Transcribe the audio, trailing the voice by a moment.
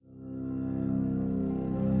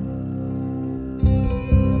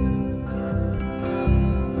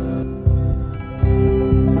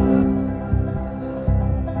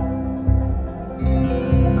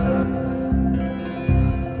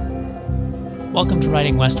Welcome to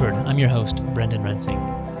Writing Westward. I'm your host, Brendan Rensing.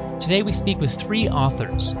 Today we speak with three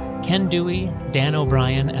authors, Ken Dewey, Dan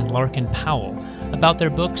O'Brien, and Larkin Powell, about their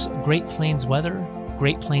books Great Plains Weather,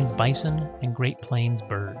 Great Plains Bison, and Great Plains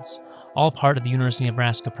Birds, all part of the University of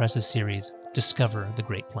Nebraska Press's series, Discover the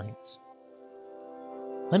Great Plains.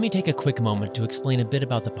 Let me take a quick moment to explain a bit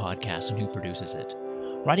about the podcast and who produces it.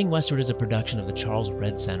 Writing Westward is a production of the Charles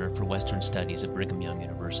Redd Center for Western Studies at Brigham Young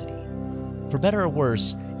University. For better or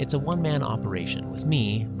worse, it's a one-man operation with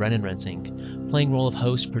me, Brendan Rensing, playing role of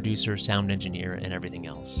host, producer, sound engineer, and everything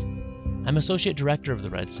else. I'm associate director of the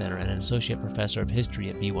Redd Center and an associate professor of history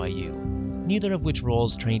at BYU, neither of which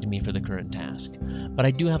roles trained me for the current task. But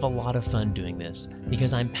I do have a lot of fun doing this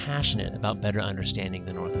because I'm passionate about better understanding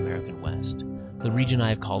the North American West, the region I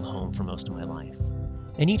have called home for most of my life.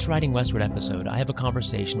 In each Writing Westward episode, I have a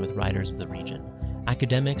conversation with writers of the region.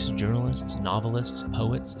 Academics, journalists, novelists,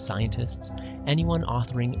 poets, scientists, anyone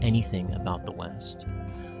authoring anything about the West.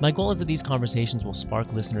 My goal is that these conversations will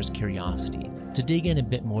spark listeners' curiosity to dig in a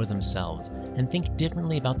bit more themselves and think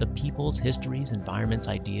differently about the peoples, histories, environments,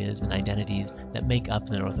 ideas, and identities that make up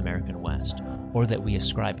the North American West, or that we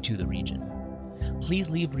ascribe to the region.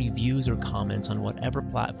 Please leave reviews or comments on whatever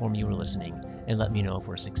platform you are listening and let me know if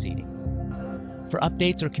we're succeeding. For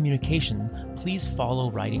updates or communication, please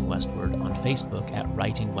follow Writing Westward on Facebook at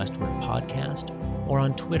Writing Westward Podcast or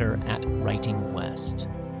on Twitter at Writing West.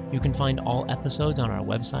 You can find all episodes on our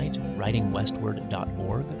website,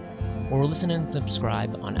 writingwestward.org, or listen and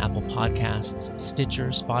subscribe on Apple Podcasts, Stitcher,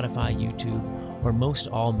 Spotify, YouTube, or most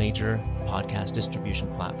all major podcast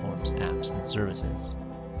distribution platforms, apps, and services.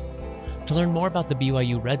 To learn more about the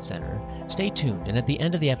BYU Redd Center, stay tuned, and at the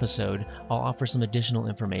end of the episode, I'll offer some additional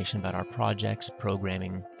information about our projects,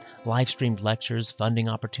 programming, live-streamed lectures, funding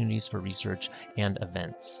opportunities for research, and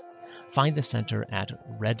events. Find the center at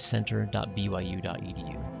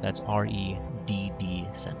reddcenter.byu.edu. That's R-E-D-D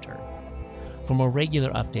Center. For more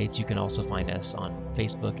regular updates, you can also find us on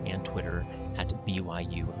Facebook and Twitter at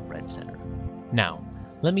BYU Redd Center. Now,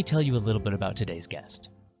 let me tell you a little bit about today's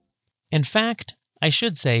guest. In fact, I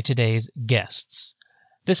should say today's guests.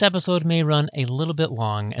 This episode may run a little bit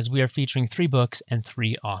long as we are featuring 3 books and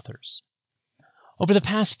 3 authors. Over the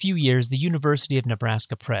past few years, the University of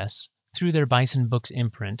Nebraska Press, through their Bison Books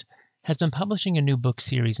imprint, has been publishing a new book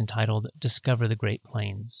series entitled Discover the Great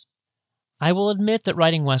Plains. I will admit that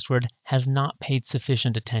Writing Westward has not paid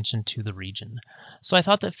sufficient attention to the region, so I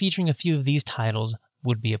thought that featuring a few of these titles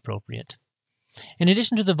would be appropriate. In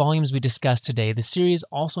addition to the volumes we discussed today, the series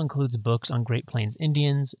also includes books on Great Plains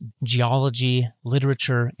Indians, geology,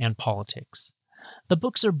 literature, and politics. The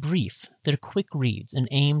books are brief, they're quick reads and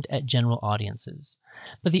aimed at general audiences,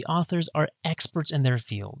 but the authors are experts in their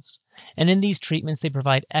fields, and in these treatments they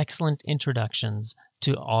provide excellent introductions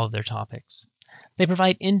to all of their topics. They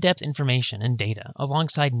provide in-depth information and data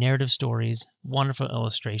alongside narrative stories, wonderful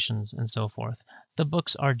illustrations, and so forth. The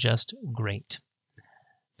books are just great.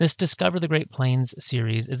 This Discover the Great Plains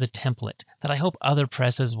series is a template that I hope other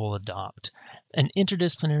presses will adopt, an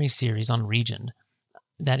interdisciplinary series on region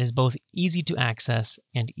that is both easy to access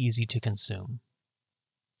and easy to consume.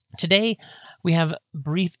 Today, we have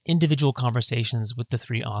brief individual conversations with the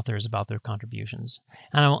 3 authors about their contributions,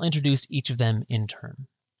 and I will introduce each of them in turn.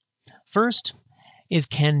 First is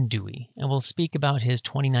Ken Dewey, and we'll speak about his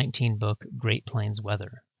 2019 book, Great Plains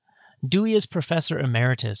Weather. Dewey is Professor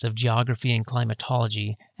Emeritus of Geography and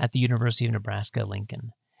Climatology at the University of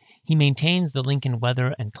Nebraska-Lincoln. He maintains the Lincoln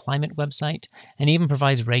Weather and Climate website and even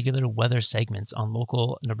provides regular weather segments on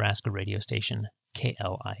local Nebraska radio station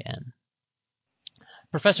KLIN.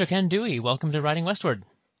 Professor Ken Dewey, welcome to Writing Westward.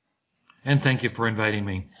 And thank you for inviting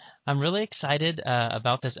me. I'm really excited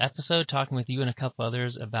about this episode, talking with you and a couple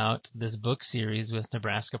others about this book series with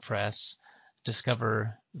Nebraska Press,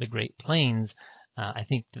 Discover the Great Plains. I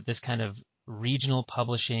think that this kind of regional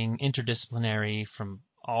publishing, interdisciplinary from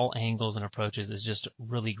all angles and approaches is just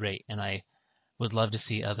really great, and I would love to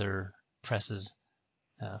see other presses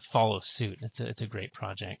follow suit. It's a great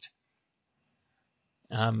project.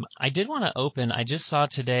 I did want to open, I just saw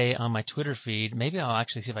today on my Twitter feed, maybe I'll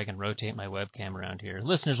actually see if I can rotate my webcam around here.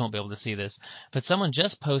 Listeners won't be able to see this, but someone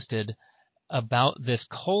just posted about this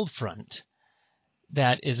cold front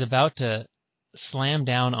that is about to slam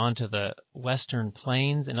down onto the western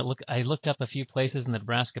plains, and I looked up a few places in the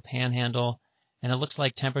Nebraska Panhandle, and it looks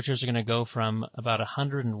like temperatures are going to go from about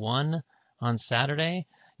 101 on Saturday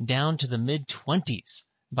down to the mid-20s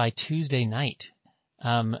by Tuesday night.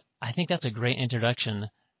 I think that's a great introduction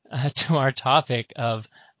to our topic of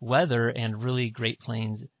weather and really Great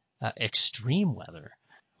Plains extreme weather.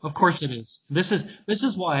 Of course it is. This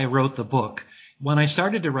is why I wrote the book. when I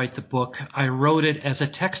started to write the book, I wrote it as a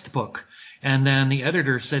textbook. And then the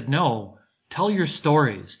editor said, no, tell your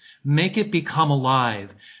stories. Make it become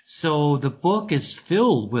alive. So the book is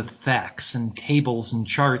filled with facts and tables and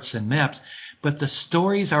charts and maps, but the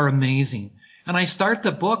stories are amazing. And I start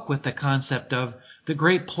the book with the concept of the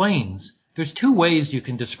Great Plains. There's two ways you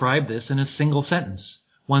can describe this in a single sentence.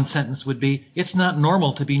 One sentence would be, it's not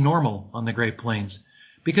normal to be normal on the Great Plains.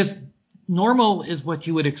 Because normal is what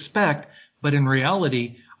you would expect, but in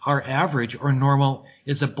reality, our average or normal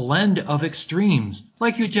is a blend of extremes.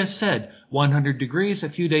 Like you just said, 100 degrees, a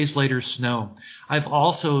few days later, snow. I've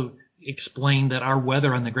also explained that our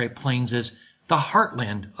weather on the Great Plains is the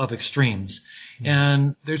heartland of extremes.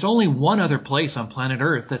 And there's only one other place on planet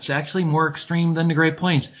Earth that's actually more extreme than the Great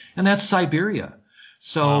Plains, and that's Siberia.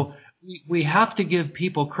 So we have to give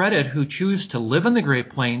people credit who choose to live in the Great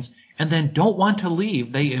Plains and then don't want to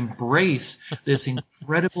leave. They embrace this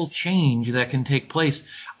incredible change that can take place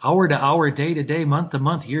hour to hour, day to day, month to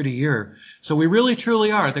month, year to year. So we really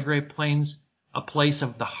truly are the Great Plains, a place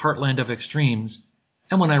of the heartland of extremes.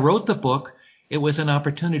 And when I wrote the book, it was an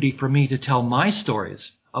opportunity for me to tell my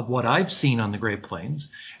stories of what I've seen on the Great Plains,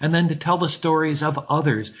 and then to tell the stories of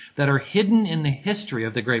others that are hidden in the history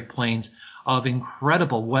of the Great Plains of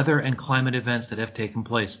incredible weather and climate events that have taken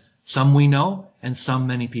place. Some we know, and some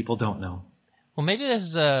many people don't know. Well, maybe this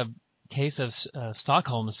is a case of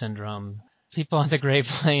Stockholm Syndrome. People on the Great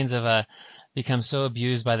Plains have become so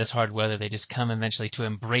abused by this hard weather, they just come eventually to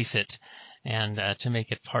embrace it and to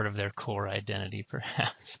make it part of their core identity,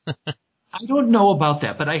 perhaps. I don't know about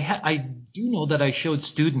that, but I do know that I showed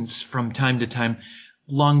students from time to time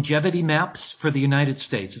longevity maps for the United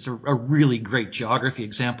States. It's a really great geography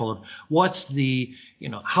example of what's the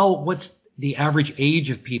average age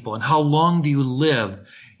of people and how long do you live.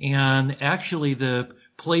 And actually the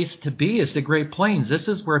place to be is the Great Plains. This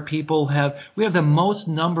is where we have the most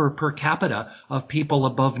number per capita of people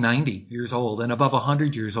above 90 years old and above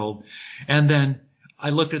 100 years old. And then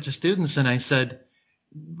I looked at the students and I said,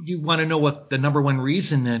 you want to know what the number one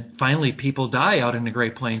reason that finally people die out in the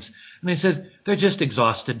Great Plains? And they said, they're just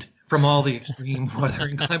exhausted from all the extreme weather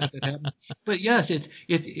and climate that happens. But yes,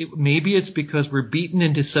 maybe it's because we're beaten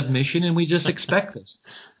into submission and we just expect this.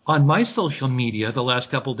 On my social media the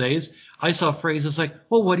last couple of days, I saw phrases like,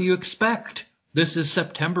 well, what do you expect? This is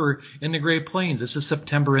September in the Great Plains. This is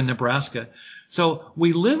September in Nebraska. So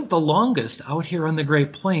we live the longest out here on the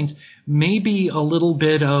Great Plains. Maybe a little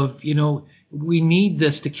bit of, we need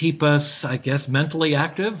this to keep us, I guess, mentally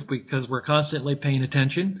active because we're constantly paying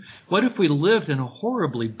attention. What if we lived in a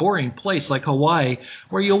horribly boring place like Hawaii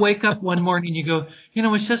where you wake up one morning and you go,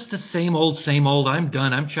 it's just the same old, I'm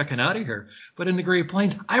done. I'm checking out of here. But in the Great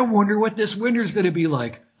Plains, I wonder what this winter's going to be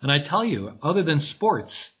like. And I tell you, other than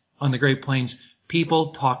sports on the Great Plains,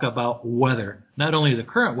 people talk about weather, not only the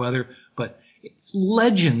current weather, but it's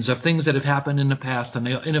legends of things that have happened in the past.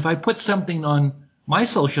 And if I put something on my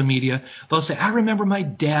social media, they'll say, I remember my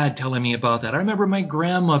dad telling me about that. I remember my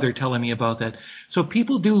grandmother telling me about that. So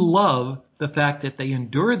people do love the fact that they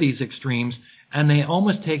endure these extremes and they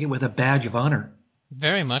almost take it with a badge of honor.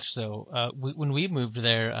 Very much so. When we moved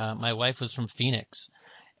there, my wife was from Phoenix,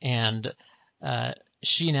 and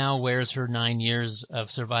she now wears her 9 years of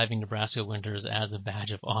surviving Nebraska winters as a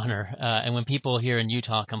badge of honor. And when people here in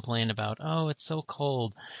Utah complain about, oh, it's so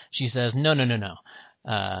cold, she says, no.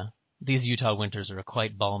 These Utah winters are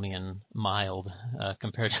quite balmy and mild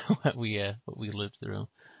compared to what we lived through.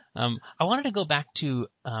 I wanted to go back to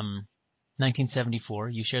 1974.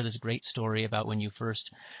 You share this great story about when you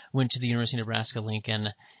first went to the University of Nebraska-Lincoln,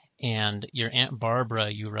 and your Aunt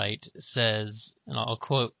Barbara, you write, says, and I'll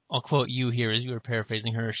quote you here as you were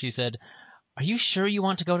paraphrasing her. She said, "Are you sure you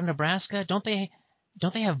want to go to Nebraska? Don't they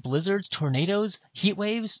have blizzards, tornadoes, heat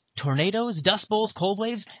waves, tornadoes, dust bowls, cold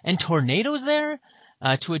waves, and tornadoes there?"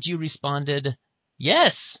 To which you responded,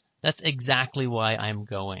 "Yes, that's exactly why I'm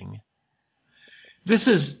going." This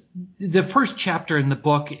is the first chapter in the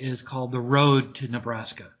book is called The Road to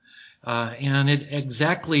Nebraska. And it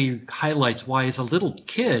exactly highlights why, as a little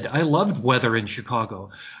kid, I loved weather in Chicago.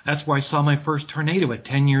 That's why I saw my first tornado at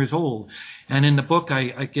 10 years old. And in the book,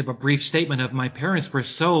 I give a brief statement of my parents were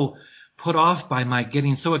so put off by my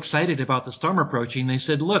getting so excited about the storm approaching. They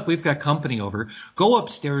said, look, we've got company over. Go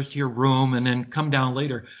upstairs to your room and then come down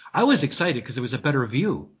later. I was excited because it was a better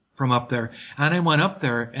view from up there. And I went up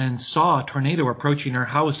there and saw a tornado approaching our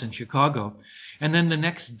house in Chicago. And then the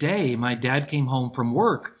next day, my dad came home from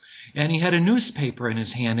work and he had a newspaper in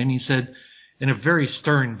his hand and he said, in a very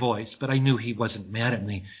stern voice, but I knew he wasn't mad at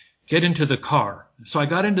me, get into the car. So I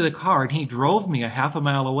got into the car, and he drove me a half a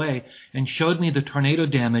mile away and showed me the tornado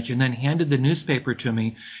damage, and then handed the newspaper to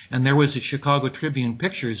me. And there was the Chicago Tribune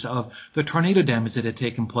pictures of the tornado damage that had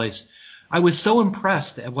taken place. I was so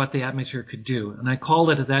impressed at what the atmosphere could do, and I called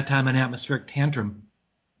it at that time an atmospheric tantrum.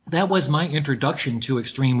 That was my introduction to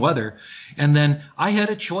extreme weather. And then I had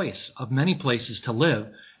a choice of many places to live.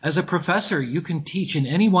 As a professor, you can teach in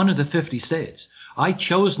any one of the 50 states. I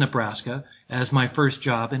chose Nebraska as my first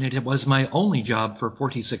job, and it was my only job for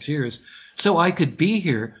 46 years, so I could be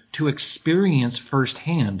here to experience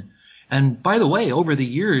firsthand. And by the way, over the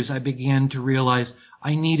years, I began to realize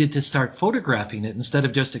I needed to start photographing it instead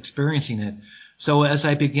of just experiencing it. So as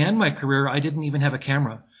I began my career, I didn't even have a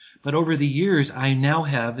camera. But over the years, I now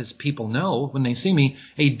have, as people know when they see me,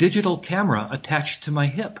 a digital camera attached to my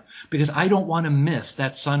hip, because I don't want to miss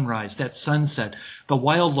that sunrise, that sunset, the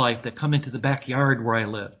wildlife that come into the backyard where I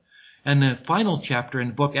live. And the final chapter in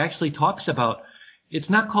the book actually talks about,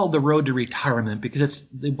 it's not called The Road to Retirement, because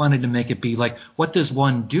they wanted to make it be like, what does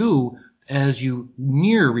one do as you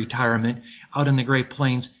near retirement out in the Great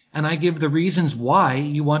Plains? And I give the reasons why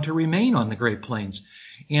you want to remain on the Great Plains.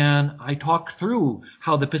 And I talk through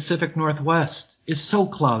how the Pacific Northwest is so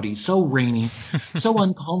cloudy, so rainy, so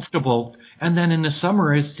uncomfortable. And then in the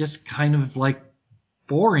summer, it's just kind of like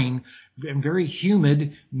boring and very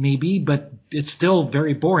humid, maybe, but it's still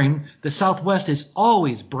very boring. The Southwest is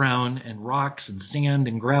always brown and rocks and sand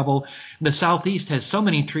and gravel. The Southeast has so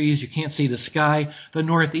many trees you can't see the sky. The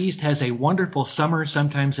Northeast has a wonderful summer.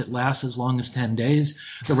 Sometimes it lasts as long as 10 days.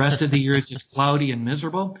 The rest of the year is just cloudy and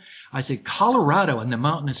miserable. I say Colorado and the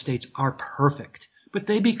mountainous states are perfect, but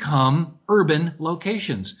they become urban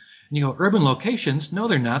locations. And you go, urban locations? No,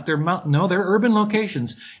 they're not. They're urban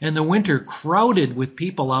locations. In the winter, crowded with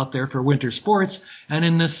people out there for winter sports, and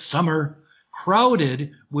in the summer,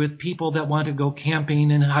 crowded with people that want to go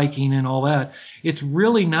camping and hiking and all that. It's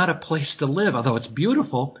really not a place to live, although it's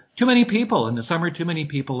beautiful. Too many people in the summer, too many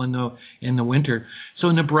people in the winter.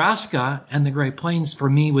 So Nebraska and the Great Plains for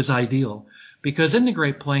me was ideal, because in the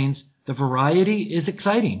Great Plains, the variety is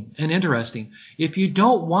exciting and interesting. If you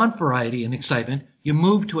don't want variety and excitement, you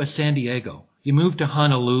move to a San Diego. You move to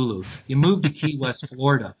Honolulu. You move to Key West,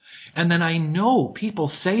 Florida. And then I know people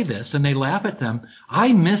say this and they laugh at them.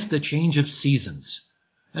 I miss the change of seasons.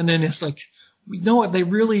 And then it's like, no, they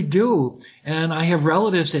really do. And I have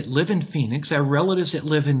relatives that live in Phoenix. I have relatives that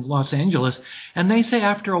live in Los Angeles. And they say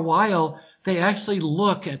after a while, they actually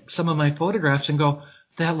look at some of my photographs and go,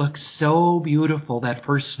 that looks so beautiful, that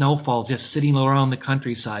first snowfall just sitting around the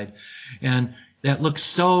countryside. And that looks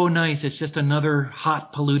so nice. It's just another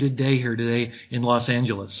hot, polluted day here today in Los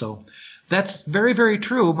Angeles. So that's very, very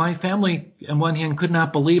true. My family, on one hand, could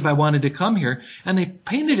not believe I wanted to come here, and they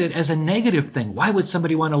painted it as a negative thing. Why would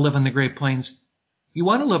somebody want to live in the Great Plains? You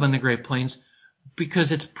want to live in the Great Plains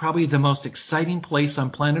because it's probably the most exciting place on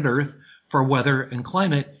planet Earth for weather and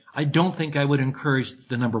climate. I don't think I would encourage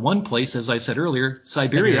the number one place, as I said earlier,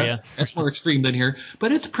 Siberia. That's more extreme than here,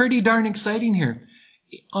 but it's pretty darn exciting here.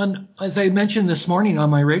 As I mentioned this morning on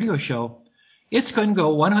my radio show, it's going to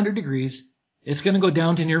go 100 degrees. It's going to go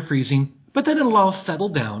down to near freezing, but then it'll all settle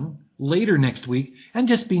down later next week and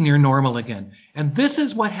just be near normal again. And this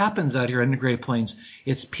is what happens out here in the Great Plains.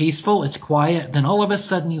 It's peaceful, it's quiet, then all of a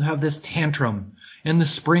sudden you have this tantrum. In the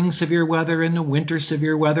spring, severe weather, in the winter,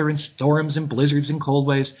 severe weather, and storms and blizzards and cold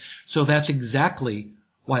waves. So that's exactly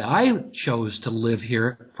why I chose to live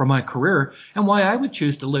here for my career, and why I would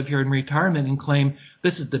choose to live here in retirement and claim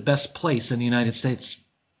this is the best place in the United States.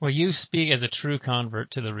 Well, you speak as a true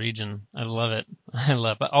convert to the region. I love it. I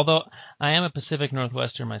love it. Although I am a Pacific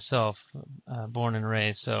Northwester myself, born and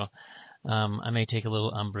raised, so I may take a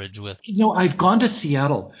little umbrage with. I've gone to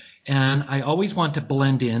Seattle, and I always want to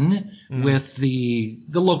blend in with the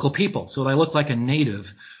local people, so that I look like a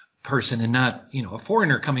native person and not, a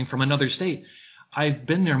foreigner coming from another state. I've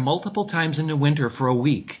been there multiple times in the winter for a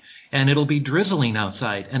week, and it'll be drizzling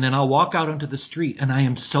outside, and then I'll walk out onto the street, and I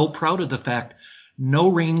am so proud of the fact no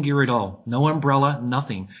rain gear at all, no umbrella,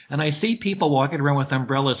 nothing. And I see people walking around with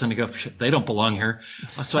umbrellas, and I go, they don't belong here.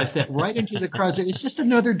 So I fit right into the crowd. It's just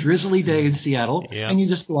another drizzly day in Seattle, and you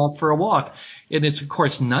just go out for a walk. And it's, of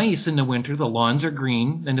course, nice in the winter. The lawns are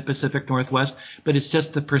green in the Pacific Northwest, but it's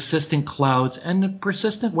just the persistent clouds and the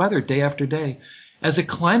persistent weather day after day. As a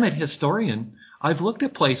climate historian, I've looked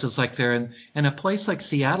at places like there, and a place like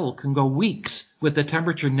Seattle can go weeks with the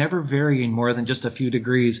temperature never varying more than just a few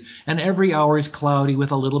degrees, and every hour is cloudy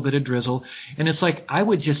with a little bit of drizzle. And it's like I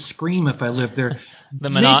would just scream if I lived there. The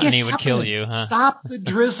monotony would kill you, huh? Stop the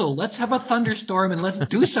drizzle. Let's have a thunderstorm and let's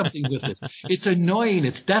do something with this. It's annoying.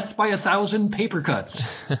 It's death by 1,000 paper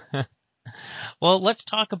cuts. Well, let's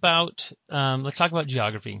talk about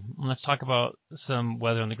geography. Let's talk about some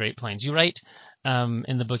weather on the Great Plains. You write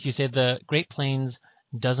in the book, you say the Great Plains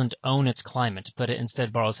doesn't own its climate, but it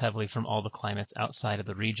instead borrows heavily from all the climates outside of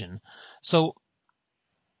the region. So,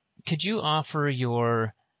 could you offer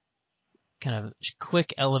your kind of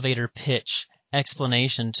quick elevator pitch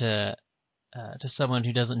explanation to someone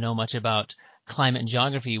who doesn't know much about climate and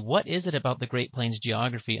geography? What is it about the Great Plains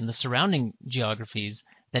geography and the surrounding geographies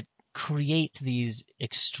that create these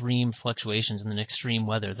extreme fluctuations and the extreme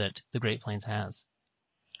weather that the Great Plains has?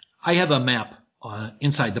 I have a map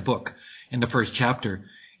inside the book in the first chapter,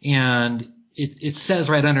 and it says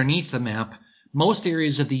right underneath the map, most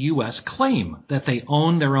areas of the U.S. claim that they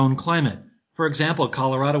own their own climate. For example,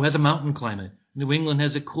 Colorado has a mountain climate. New England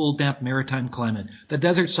has a cool, damp maritime climate. The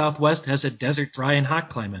desert Southwest has a desert, dry, and hot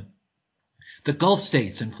climate. The Gulf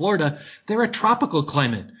states and Florida, they're a tropical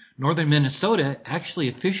climate. Northern Minnesota actually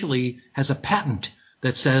officially has a patent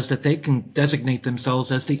that says that they can designate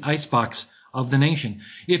themselves as the icebox of the nation.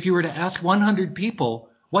 If you were to ask 100 people,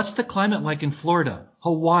 what's the climate like in Florida,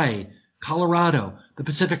 Hawaii, Colorado, the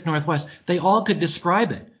Pacific Northwest, they all could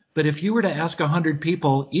describe it. But if you were to ask 100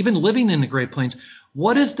 people, even living in the Great Plains,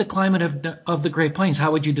 what is the climate of the Great Plains?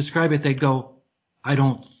 How would you describe it? They'd go, I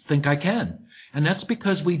don't think I can. And that's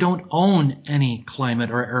because we don't own any climate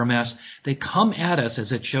or air mass. They come at us,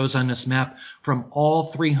 as it shows on this map, from all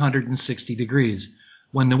 360 degrees.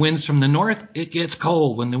 When the wind's from the north, it gets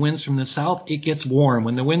cold. When the wind's from the south, it gets warm.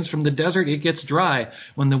 When the wind's from the desert, it gets dry.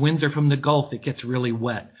 When the winds are from the Gulf, it gets really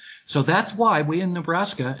wet. So that's why we in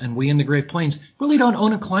Nebraska and we in the Great Plains really don't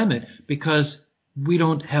own a climate, because we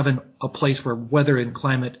don't have a place where weather and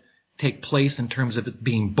climate take place in terms of it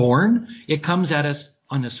being born. It comes at us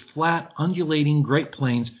on this flat, undulating Great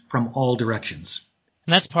Plains from all directions.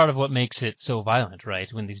 And that's part of what makes it so violent,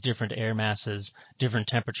 right? When these different air masses, different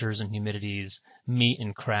temperatures and humidities meet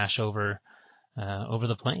and crash over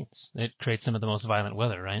the plains. It creates some of the most violent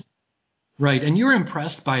weather, right? Right, and you're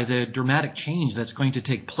impressed by the dramatic change that's going to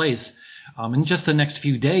take place in just the next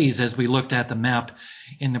few days. As we looked at the map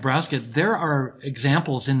in Nebraska, there are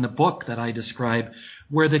examples in the book that I describe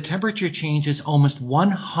where the temperature changes almost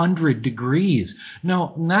 100 degrees.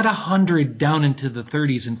 No, not 100 down into the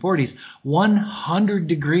 30s and 40s, 100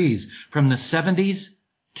 degrees from the 70s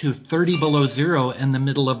to 30 below zero in the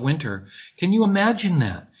middle of winter. Can you imagine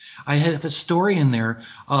that? I have a story in there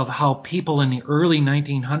of how people in the early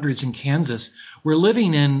 1900s in Kansas were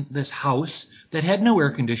living in this house that had no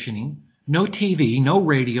air conditioning, no TV, no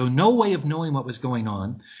radio, no way of knowing what was going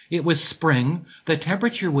on. It was spring. The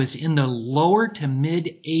temperature was in the lower to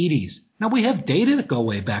mid 80s. Now, we have data that go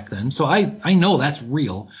way back then, so I know that's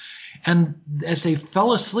real. And as they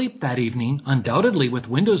fell asleep that evening, undoubtedly with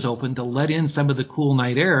windows open to let in some of the cool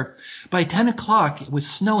night air, by 10 o'clock it was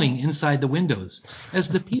snowing inside the windows. As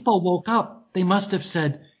the people woke up, they must have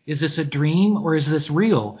said, is this a dream or is this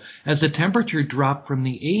real? As the temperature dropped from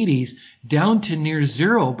the 80s down to near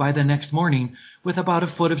zero by the next morning with about a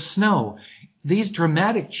foot of snow. These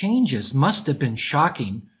dramatic changes must have been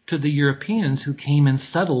shocking to the Europeans who came and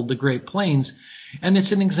settled the Great Plains. And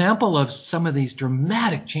it's an example of some of these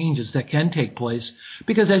dramatic changes that can take place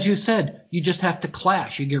because, as you said, you just have to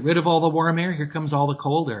clash. You get rid of all the warm air, here comes all the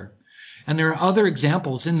cold air. And there are other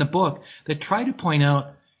examples in the book that try to point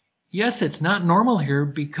out, yes, it's not normal here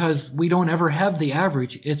because we don't ever have the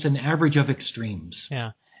average. It's an average of extremes.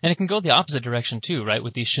 Yeah, and it can go the opposite direction too, right,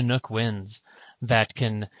 with these Chinook winds that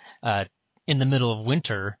can, in the middle of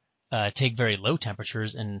winter, take very low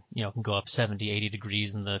temperatures and, can go up 70, 80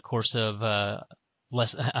 degrees in the course of a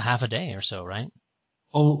half a day or so, right?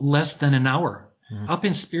 Oh, less than an hour. Mm-hmm. Up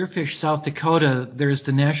in Spearfish, South Dakota, there's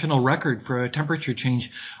the national record for a temperature change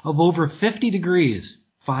of over 50 degrees,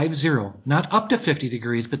 50, not up to 50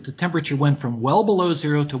 degrees, but the temperature went from well below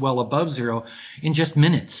zero to well above zero in just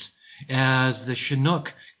minutes as the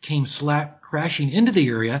Chinook came crashing into the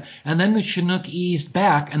area, and then the Chinook eased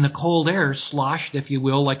back and the cold air sloshed, if you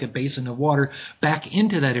will, like a basin of water back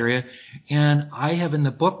into that area. And I have in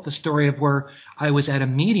the book the story of where I was at a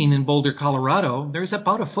meeting in Boulder, Colorado. There's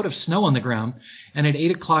about a foot of snow on the ground, and at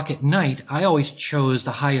 8 o'clock at night, I always chose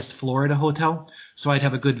the highest floor at a hotel so I'd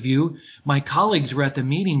have a good view. My colleagues were at the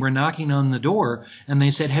meeting, were knocking on the door, and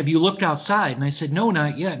they said, have you looked outside? And I said, no,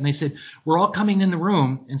 not yet. And they said, we're all coming in the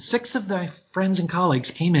room, and 6 of my friends and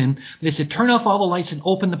colleagues came in. They said, turn off all the lights and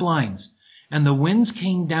open the blinds. And the winds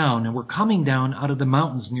came down and were coming down out of the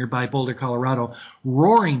mountains nearby Boulder, Colorado,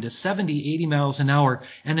 roaring to 70, 80 miles an hour.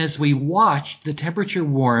 And as we watched, the temperature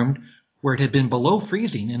warmed, where it had been below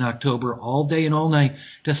freezing in October all day and all night,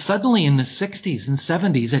 to suddenly in the 60s and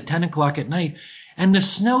 70s at 10 o'clock at night. And the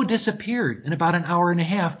snow disappeared in about an hour and a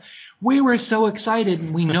half. We were so excited,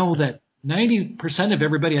 and we know that 90% of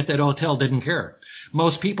everybody at that hotel didn't care.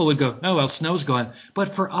 Most people would go, oh, well, snow's gone.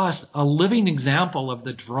 But for us, a living example of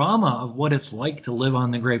the drama of what it's like to live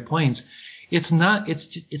on the Great Plains, it's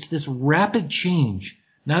this rapid change.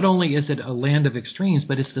 Not only is it a land of extremes,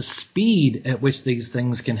 but it's the speed at which these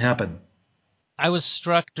things can happen. I was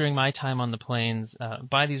struck during my time on the plains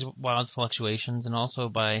by these wild fluctuations, and also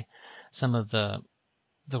by some of the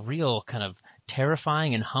real kind of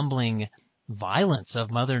terrifying and humbling violence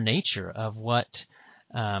of Mother Nature, of what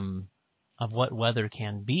weather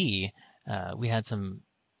can be. We had some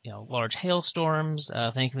large hailstorms.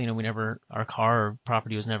 Thankfully, our car or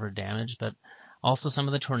property was never damaged, but also some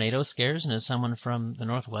of the tornado scares. And as someone from the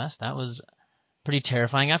Northwest, that was pretty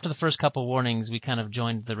terrifying. After the first couple warnings, we kind of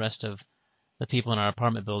joined the rest of the people in our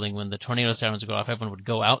apartment building. When the tornado sirens would go off, everyone would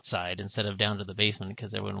go outside instead of down to the basement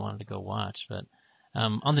because everyone wanted to go watch. But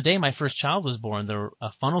on the day my first child was born,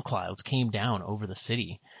 funnel clouds came down over the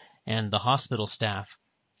city, and the hospital staff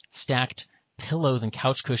stacked pillows and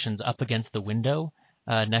couch cushions up against the window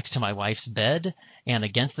next to my wife's bed and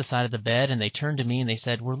against the side of the bed, and they turned to me and they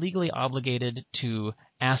said, "We're legally obligated to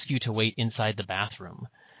ask you to wait inside the bathroom."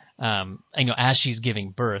 As she's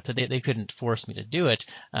giving birth. They couldn't force me to do it,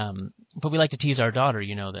 but we like to tease our daughter,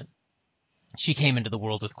 that she came into the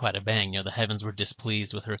world with quite a bang. The heavens were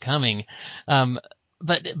displeased with her coming.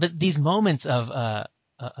 But these moments of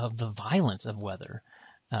the violence of weather,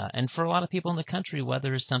 and for a lot of people in the country,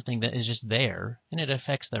 weather is something that is just there and it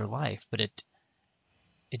affects their life, but it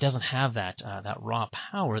doesn't have that raw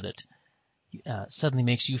power that suddenly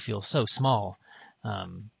makes you feel so small.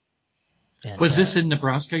 Was this in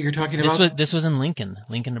Nebraska you're talking about? This was in Lincoln,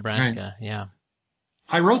 Nebraska. Right. Yeah.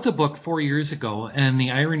 I wrote the book 4 years ago, and the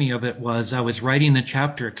irony of it was I was writing the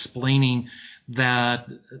chapter explaining that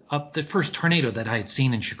the first tornado that I had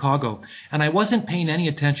seen in Chicago, and I wasn't paying any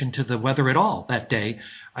attention to the weather at all that day.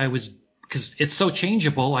 Because it's so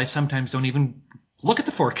changeable, I sometimes don't even look at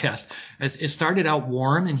the forecast. It started out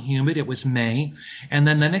warm and humid. It was May. And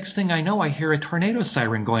then the next thing I know, I hear a tornado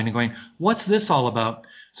siren going, what's this all about?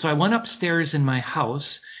 So I went upstairs in my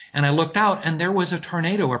house and I looked out, and there was a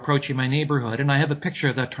tornado approaching my neighborhood. And I have a picture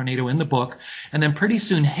of that tornado in the book. And then pretty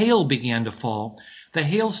soon hail began to fall. The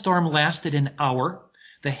hailstorm lasted an hour.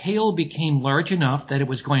 The hail became large enough that it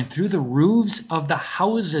was going through the roofs of the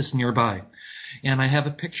houses nearby. And I have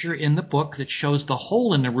a picture in the book that shows the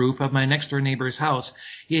hole in the roof of my next door neighbor's house.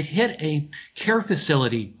 It hit a care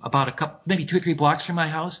facility about maybe 2 or 3 blocks from my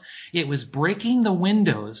house. It was breaking the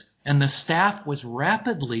windows, and the staff was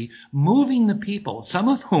rapidly moving the people, some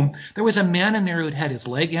of whom, there was a man in there who had had his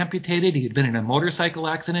leg amputated. He had been in a motorcycle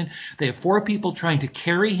accident. They had 4 people trying to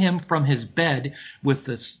carry him from his bed with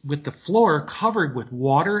the floor covered with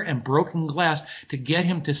water and broken glass to get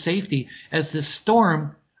him to safety as this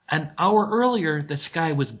storm. An hour earlier, the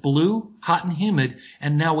sky was blue, hot and humid,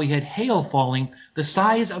 and now we had hail falling the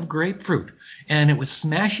size of grapefruit, and it was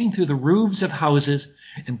smashing through the roofs of houses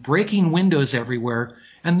and breaking windows everywhere.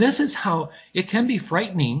 And this is how it can be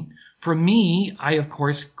frightening. For me, I, of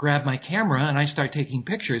course, grab my camera and I start taking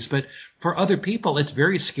pictures, but for other people, it's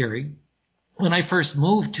very scary. When I first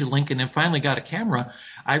moved to Lincoln and finally got a camera,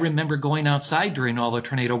 I remember going outside during all the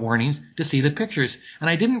tornado warnings to see the pictures. And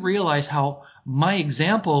I didn't realize how my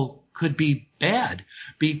example could be bad,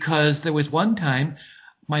 because there was one time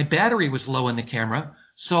my battery was low in the camera.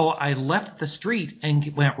 So I left the street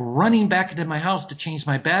and went running back into my house to change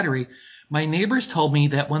my battery. My neighbors told me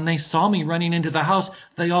that when they saw me running into the house,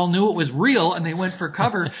 they all knew it was real and they went for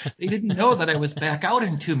cover. They didn't know that I was back out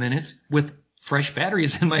in 2 minutes with fresh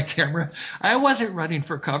batteries in my camera. I wasn't running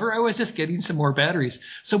for cover. I was just getting some more batteries.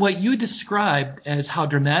 So what you described as how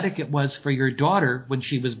dramatic it was for your daughter when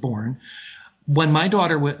she was born, when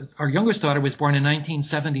our youngest daughter was born in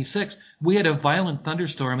 1976, we had a violent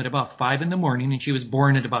thunderstorm at about 5 a.m, and she was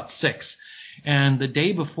born at about 6. And the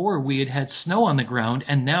day before, we had had snow on the ground,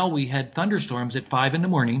 and now we had thunderstorms at 5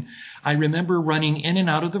 a.m. I remember running in and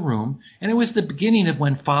out of the room, and it was the beginning of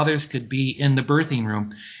when fathers could be in the birthing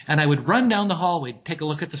room. And I would run down the hallway, take a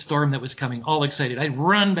look at the storm that was coming, all excited. I'd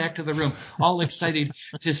run back to the room, all excited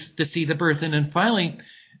to see the birth. And then finally,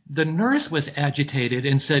 the nurse was agitated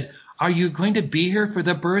and said, "Are you going to be here for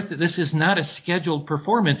the birth? This is not a scheduled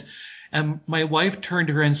performance." And my wife turned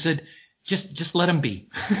to her and said, just let him be.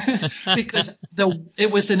 Because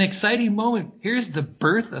it was an exciting moment. Here's the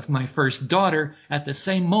birth of my first daughter. At the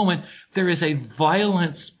same moment, there is a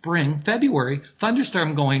violent February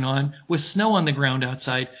thunderstorm going on with snow on the ground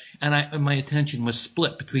outside, and my attention was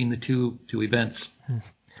split between the two events.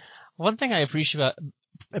 One thing I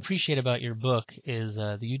appreciate about your book is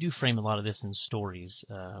that you do frame a lot of this in stories,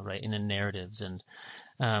 right, and in narratives. And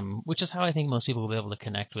which is how I think most people will be able to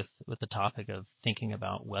connect with the topic of thinking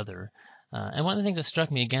about weather. And one of the things that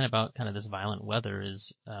struck me again about kind of this violent weather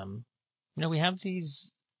is, we have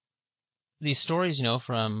these stories,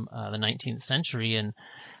 from the 19th century, and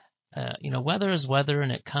weather is weather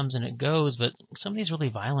and it comes and it goes, but some of these really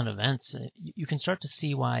violent events, you can start to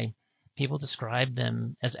see why people describe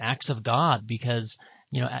them as acts of God because,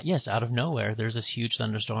 yes, out of nowhere, there's this huge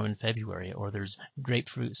thunderstorm in February, or there's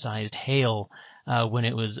grapefruit-sized hail when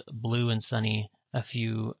it was blue and sunny a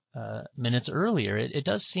few minutes earlier. It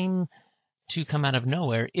does seem to come out of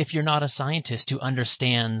nowhere if you're not a scientist who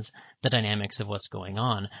understands the dynamics of what's going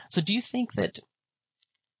on. So do you think that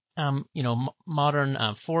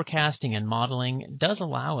modern forecasting and modeling does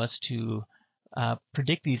allow us to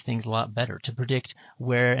predict these things a lot better, to predict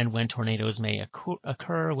where and when tornadoes may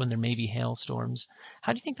occur, when there may be hailstorms?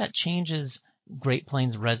 How do you think that changes Great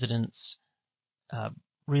Plains residents'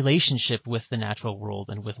 relationship with the natural world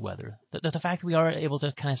and with weather? The fact that we are able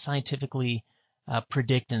to kind of scientifically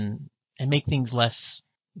predict and make things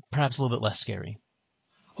perhaps a little bit less scary.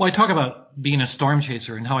 Well, I talk about being a storm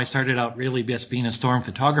chaser and how I started out really just being a storm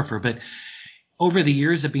photographer. But over the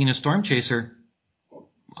years of being a storm chaser,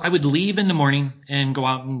 I would leave in the morning and go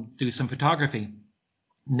out and do some photography.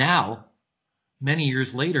 Now, many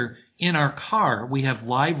years later, in our car, we have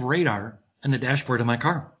live radar on the dashboard of my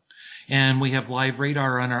car. And we have live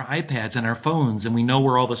radar on our iPads and our phones, and we know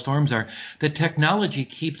where all the storms are. The technology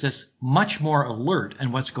keeps us much more alert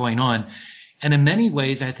on what's going on. And in many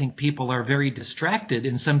ways, I think people are very distracted,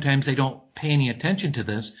 and sometimes they don't pay any attention to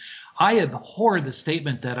this. I abhor the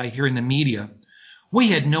statement that I hear in the media. We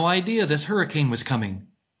had no idea this hurricane was coming.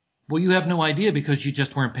 Well, you have no idea because you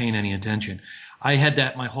just weren't paying any attention. I had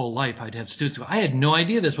that my whole life. I'd have students go, I had no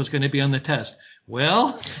idea this was going to be on the test.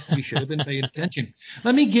 Well, you should have been paying attention.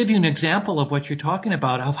 Let me give you an example of what you're talking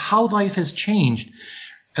about, of how life has changed.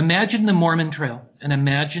 Imagine the Mormon Trail and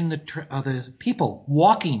imagine the people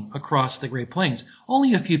walking across the Great Plains.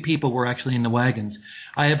 Only a few people were actually in the wagons.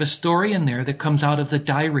 I have a story in there that comes out of the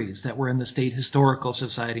diaries that were in the State Historical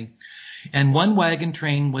Society. And one wagon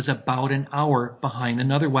train was about an hour behind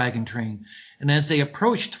another wagon train. And as they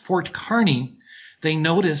approached Fort Kearny, they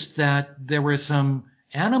noticed that there were some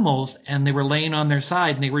animals and they were laying on their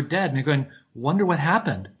side and they were dead. And they're going, wonder what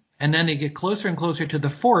happened. And then they get closer and closer to the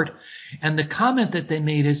fort. And the comment that they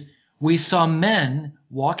made is, we saw men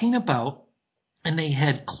walking about and they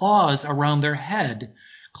had claws around their head,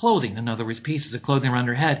 clothing, in other words, pieces of clothing around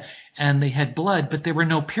their head, and they had blood, but there were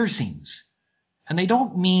no piercings. And they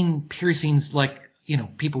don't mean piercings like,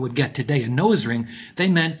 people would get today, a nose ring. They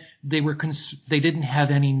meant they didn't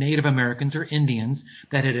have any Native Americans or Indians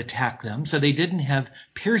that had attacked them. So they didn't have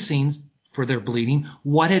piercings for their bleeding.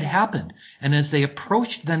 What had happened? And as they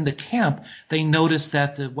approached then the camp, they noticed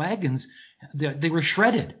that the wagons, they were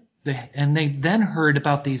shredded. And they then heard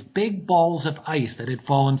about these big balls of ice that had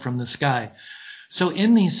fallen from the sky. So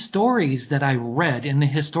in these stories that I read in the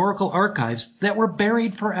historical archives that were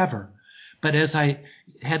buried forever, but as I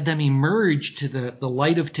had them emerge to the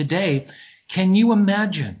light of today, can you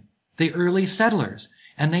imagine the early settlers?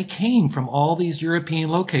 And they came from all these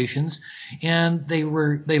European locations, and they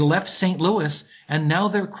left St. Louis, and now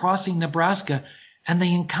they're crossing Nebraska, and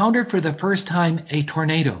they encountered for the first time a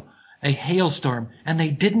tornado, a hailstorm, and they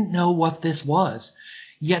didn't know what this was.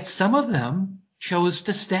 Yet some of them chose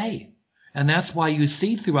to stay. And that's why you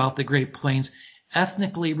see throughout the Great Plains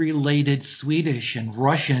ethnically related Swedish and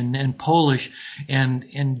Russian and Polish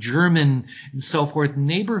and German and so forth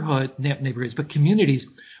neighborhoods, but communities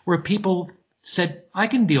where people said, I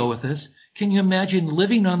can deal with this. Can you imagine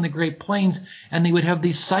living on the Great Plains? And they would have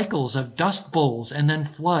these cycles of dust bowls and then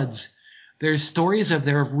floods. There's stories of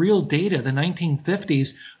real data. The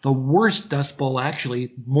 1950s, the worst dust bowl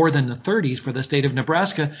actually, more than the 30s for the state of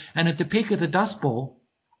Nebraska. And at the peak of the dust bowl,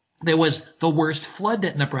 there was the worst flood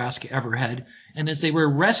that Nebraska ever had. And as they were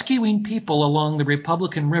rescuing people along the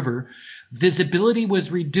Republican River, visibility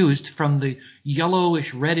was reduced from the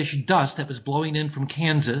yellowish, reddish dust that was blowing in from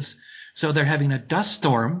Kansas. So they're having a dust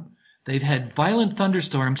storm. They've had violent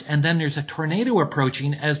thunderstorms. And then there's a tornado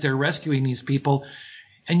approaching as they're rescuing these people.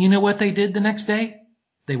 And you know what they did the next day?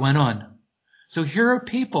 They went on. So here are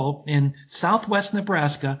people in southwest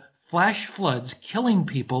Nebraska, flash floods, killing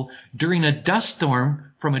people during a dust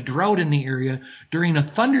storm from a drought in the area, during a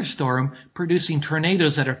thunderstorm, producing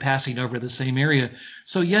tornadoes that are passing over the same area.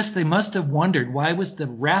 So yes, they must have wondered, why was the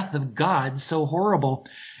wrath of God so horrible?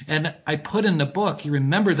 And I put in the book, you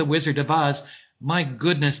remember The Wizard of Oz? My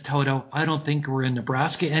goodness, Toto, I don't think we're in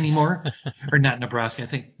Nebraska anymore. Or not Nebraska, I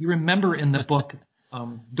think. You remember in the book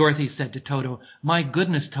Dorothy said to Toto, "My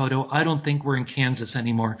goodness, Toto, I don't think we're in Kansas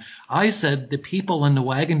anymore." I said the people in the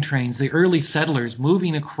wagon trains, the early settlers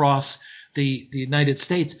moving across the United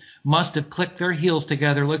States, must have clicked their heels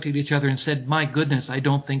together, looked at each other, and said, "My goodness, I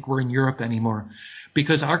don't think we're in Europe anymore."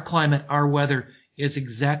 Because our climate, our weather is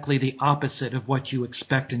exactly the opposite of what you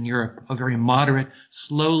expect in Europe, a very moderate,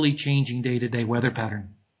 slowly changing day-to-day weather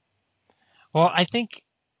pattern. Well, I think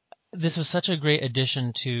this was such a great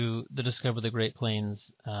addition to the Discover the Great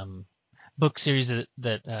Plains book series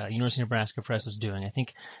that University of Nebraska Press is doing. I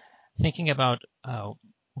think thinking about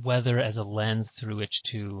weather as a lens through which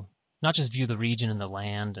to not just view the region and the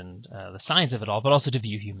land and the science of it all, but also to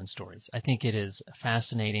view human stories. I think it is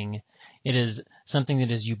fascinating. It is something that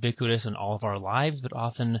is ubiquitous in all of our lives, but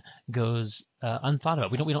often goes unthought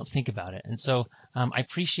about. We don't think about it. And so I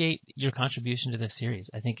appreciate your contribution to this series.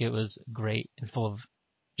 I think it was great and full of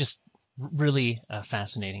just really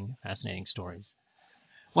fascinating stories.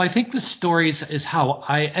 Well, I think the stories is how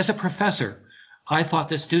as a professor, I thought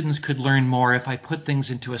that students could learn more if I put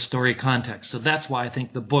things into a story context. So that's why I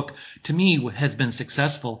think the book, to me, has been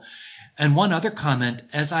successful. And one other comment,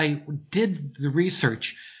 as I did the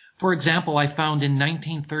research, for example, I found in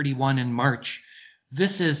 1931 in March,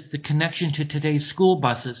 this is the connection to today's school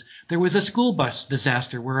buses. There was a school bus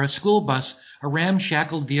disaster where a school bus, a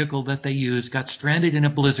ramshackled vehicle that they used, got stranded in a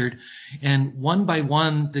blizzard, and one by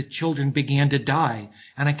one the children began to die.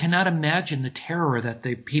 And I cannot imagine the terror that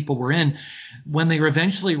the people were in. When they were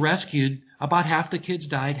eventually rescued, about half the kids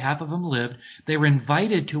died, half of them lived. They were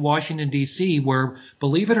invited to Washington, D.C., where,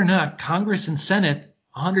 believe it or not, Congress and Senate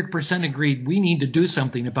 100% agreed we need to do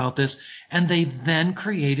something about this, and they then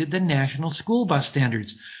created the National School Bus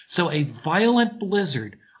Standards. So a violent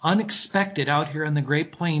blizzard, unexpected out here in the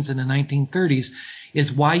Great Plains in the 1930s,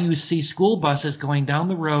 is why you see school buses going down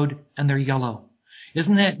the road and they're yellow.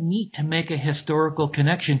 Isn't that neat to make a historical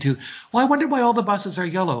connection to, well, I wonder why all the buses are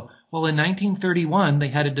yellow? Well, in 1931, they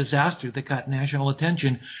had a disaster that got national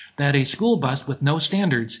attention, that a school bus with no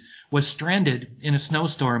standards was stranded in a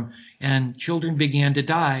snowstorm, and children began to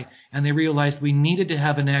die, and they realized we needed to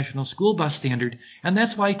have a national school bus standard. And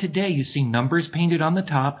that's why today you see numbers painted on the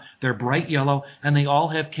top, they're bright yellow, and they all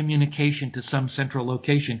have communication to some central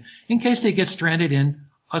location in case they get stranded in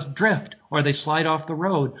a drift, or they slide off the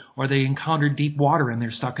road, or they encounter deep water and they're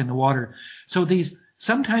stuck in the water. So these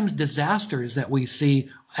sometimes disasters that we see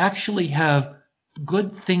actually have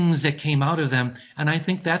good things that came out of them, and I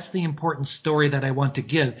think that's the important story that I want to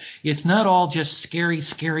give. It's not all just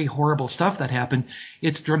scary, horrible stuff that happened.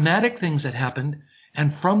 It's dramatic things that happened,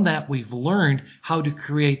 and from that we've learned how to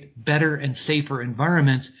create better and safer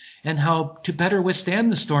environments and how to better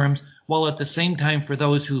withstand the storms, while at the same time, for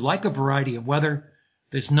those who like a variety of weather,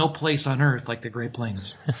 there's no place on earth like the Great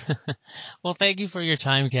Plains. Well, thank you for your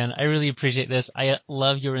time, Ken. I really appreciate this. I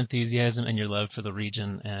love your enthusiasm and your love for the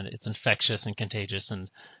region, and it's infectious and contagious,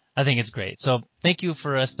 and I think it's great. So thank you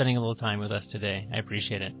for spending a little time with us today. I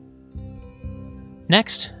appreciate it.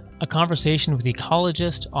 Next, a conversation with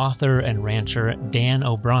ecologist, author, and rancher Dan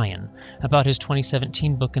O'Brien about his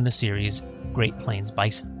 2017 book in the series, Great Plains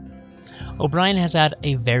Bison. O'Brien has had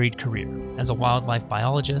a varied career as a wildlife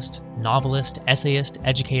biologist, novelist, essayist,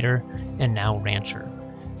 educator, and now rancher.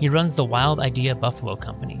 He runs the Wild Idea Buffalo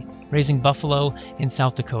Company, raising buffalo in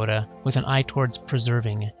South Dakota with an eye towards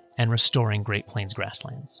preserving and restoring Great Plains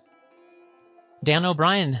grasslands. Dan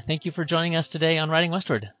O'Brien, thank you for joining us today on Riding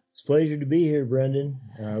Westward. It's a pleasure to be here, Brendan.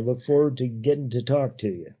 I look forward to getting to talk to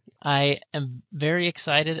you. I am very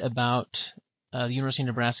excited about the University of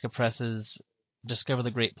Nebraska Press's Discover the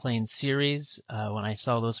Great Plains series. When I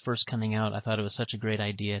saw those first coming out, I thought it was such a great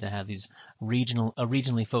idea to have these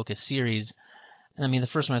regionally focused series. And I mean, the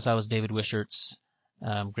first one I saw was David Wishart's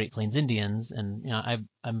Great Plains Indians, and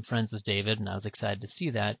I'm friends with David, and I was excited to see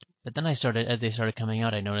that. But then as they started coming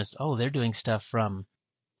out, I noticed, they're doing stuff from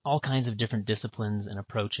all kinds of different disciplines and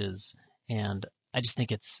approaches, and I just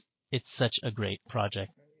think it's such a great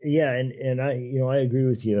project. Yeah, and I agree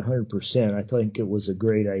with you 100%. I think it was a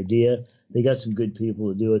great idea. They got some good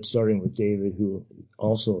people to do it, starting with David, who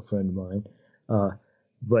also a friend of mine.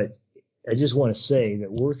 But I just want to say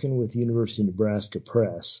that working with University of Nebraska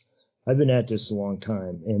Press, I've been at this a long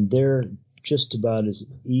time, and they're just about as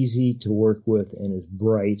easy to work with and as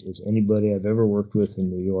bright as anybody I've ever worked with in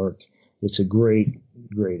New York. It's a great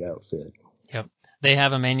outfit. Yep. They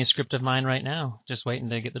have a manuscript of mine right now, just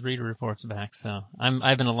waiting to get the reader reports back. So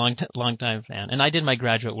I've been a long time fan, and I did my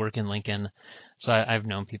graduate work in Lincoln, so I've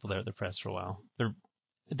known people there at the press for a while.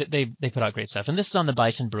 They put out great stuff, and this is on the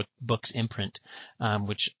Bison Books imprint,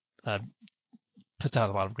 which puts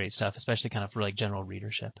out a lot of great stuff, especially kind of for like general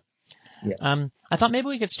readership. Yeah. I thought maybe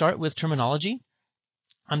we could start with terminology.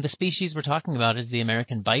 The species we're talking about is the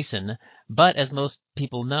American bison, but as most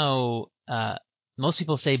people know, most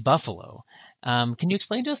people say buffalo. Can you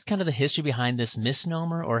explain to us kind of the history behind this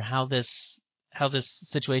misnomer, or how this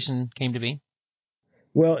situation came to be?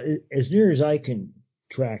 Well, as near as I can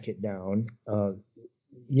track it down,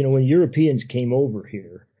 when Europeans came over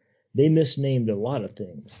here, they misnamed a lot of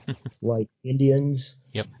things, like Indians,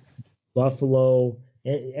 Yep. buffalo,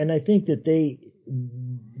 and I think that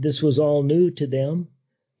this was all new to them,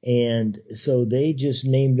 and so they just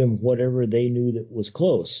named them whatever they knew that was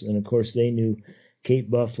close. And of course, they knew Cape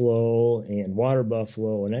buffalo and water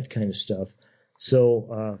buffalo and that kind of stuff.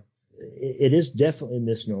 So it is definitely a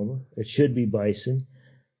misnomer. It should be bison.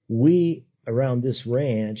 We around this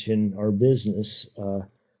ranch and our business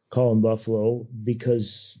call them buffalo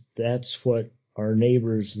because that's what our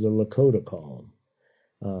neighbors, the Lakota, call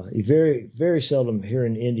them. You very, very seldom hear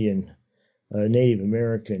an Indian, Native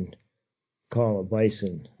American, call a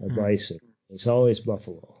bison a bison. It's always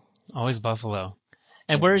buffalo. Always buffalo.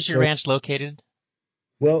 And where is your ranch located?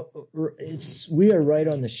 Well, we are right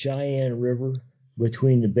on the Cheyenne River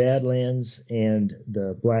between the Badlands and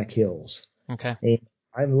the Black Hills. Okay. And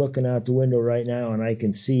I'm looking out the window right now, and I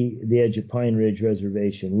can see the edge of Pine Ridge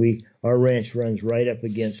Reservation. Our ranch runs right up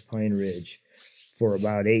against Pine Ridge for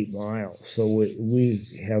about 8 miles. So we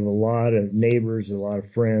have a lot of neighbors, a lot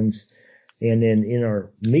of friends. And then in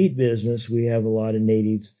our meat business, we have a lot of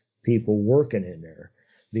native people working in there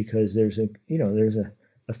because there's a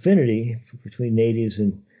affinity between natives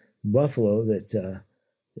and buffalo that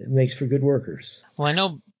it makes for good workers. Well,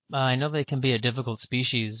 I know they can be a difficult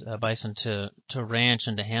species, bison, to ranch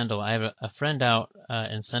and to handle. I have a friend out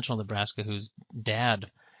in central Nebraska whose dad,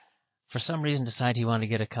 for some reason, decided he wanted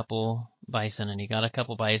to get a couple bison, and he got a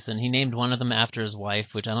couple bison. He named one of them after his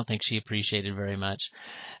wife, which I don't think she appreciated very much.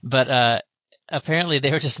 But apparently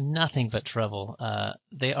they were just nothing but trouble.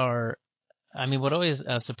 They are, I mean, what always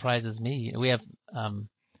surprises me, we have,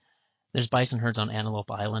 there's bison herds on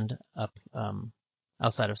Antelope Island up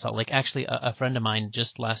outside of Salt Lake. Actually, a friend of mine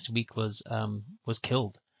just last week was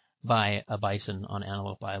killed by a bison on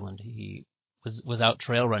Antelope Island. He was out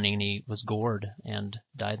trail running and he was gored and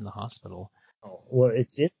died in the hospital. Well,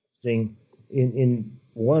 it's interesting. In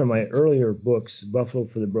one of my earlier books, Buffalo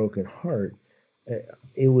for the Broken Heart,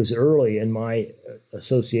 it was early in my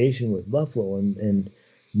association with buffalo, and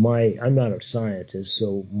I'm not a scientist,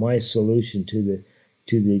 so my solution to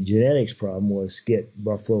the genetics problem was get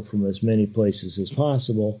buffalo from as many places as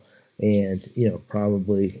possible, and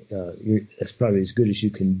probably that's probably as good as you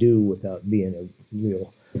can do without being a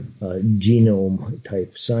real genome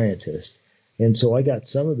type scientist. And so I got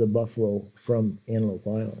some of the buffalo from Antelope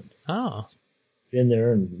Island. Oh. Been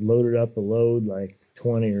there and loaded up a load, like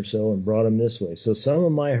 20 or so, and brought them this way. So some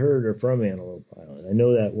of my herd are from Antelope Island. I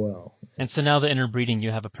know that well. And so now the interbreeding,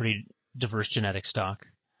 you have a pretty diverse genetic stock.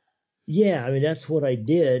 Yeah, I mean, that's what I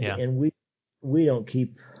did. Yeah. And we don't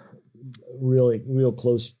keep real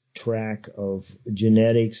close track of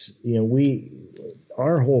genetics.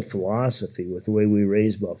 Our whole philosophy with the way we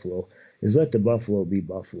raise buffalo is let the buffalo be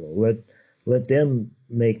buffalo. Let them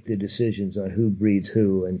make the decisions on who breeds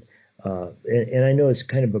who. And I know it's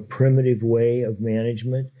kind of a primitive way of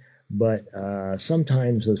management, but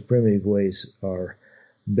sometimes those primitive ways are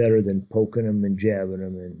better than poking them and jabbing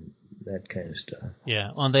them and that kind of stuff. Yeah,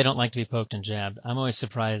 well, and they don't like to be poked and jabbed. I'm always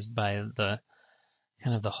surprised by the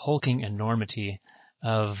kind of the hulking enormity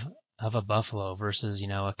of a buffalo versus,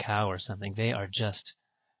 a cow or something. They are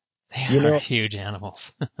huge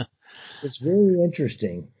animals. It's very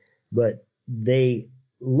interesting, but they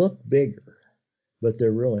look bigger, but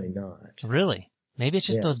they're really not. Really? Maybe it's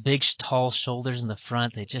just those big, tall shoulders in the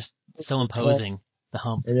front. They just so imposing, the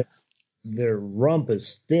hump. And their rump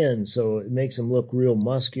is thin, so it makes them look real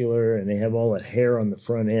muscular, and they have all that hair on the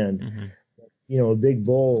front end. Mm-hmm. A big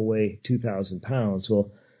bull will weigh 2,000 pounds.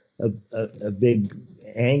 Well, a big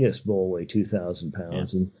Angus bull will weigh 2,000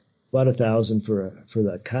 pounds, and about 1,000 for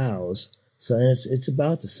the cows. So it's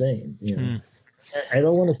about the same. I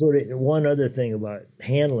don't want to put it. One other thing about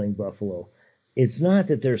handling buffalo, it's not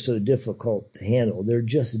that they're so difficult to handle. They're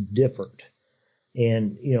just different.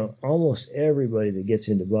 And, almost everybody that gets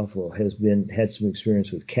into buffalo has had some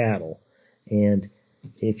experience with cattle. And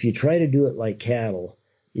if you try to do it like cattle,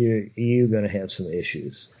 you're going to have some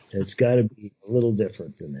issues. It's got to be a little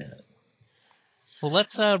different than that. Well,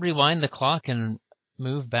 let's rewind the clock and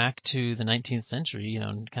move back to the 19th century,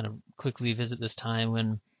 and kind of quickly visit this time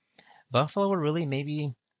when buffalo were really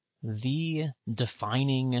maybe the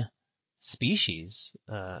defining species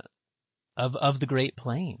of the Great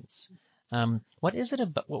Plains. What is it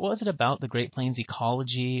about? What was it about the Great Plains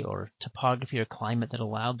ecology or topography or climate that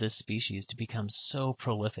allowed this species to become so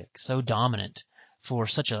prolific, so dominant for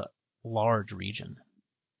such a large region?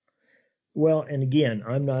 Well, and again,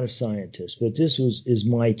 I'm not a scientist, but this is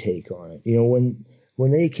my take on it.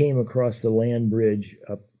 When they came across the land bridge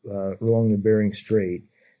up along the Bering Strait,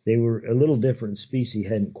 they were a little different species,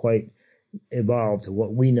 hadn't quite evolved to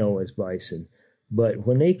what we know as bison. But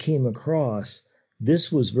when they came across,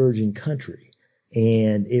 this was virgin country,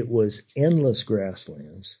 and it was endless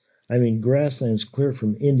grasslands. I mean, grasslands clear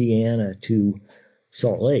from Indiana to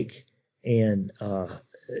Salt Lake, and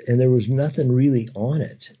there was nothing really on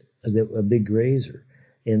it, a big grazer.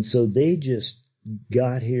 And so they just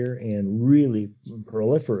got here and really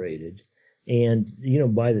proliferated. And,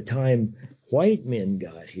 by the time white men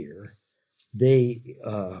got here, they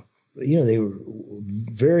were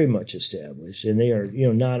very much established, and they are,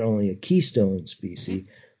 not only a keystone species,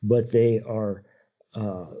 but they are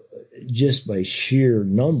just by sheer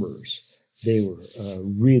numbers, they were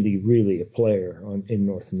really, really a player in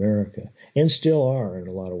North America, and still are in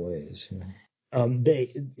a lot of ways.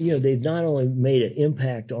 They've not only made an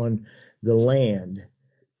impact on the land,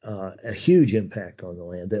 a huge impact on the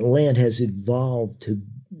land. The land has evolved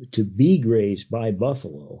to be grazed by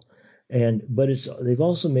buffalo, but they've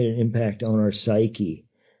also made an impact on our psyche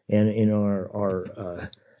and in our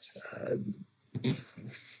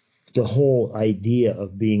the whole idea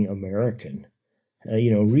of being American.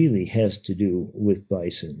 Really has to do with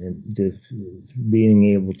bison and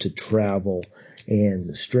being able to travel and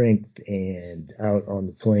the strength and out on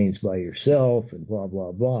the plains by yourself and blah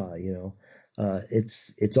blah blah.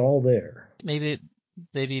 It's all there. Maybe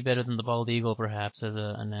better than the bald eagle, perhaps, as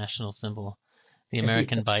a national symbol. The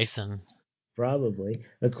American bison. Probably.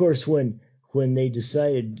 Of course, when they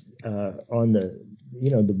decided on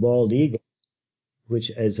the bald eagle,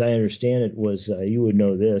 which, as I understand it, was you would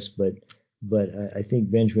know this, but I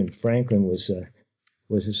think Benjamin Franklin was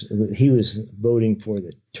voting for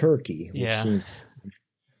the turkey. Yeah.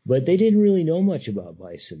 But they didn't really know much about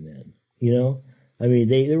bison then. I mean,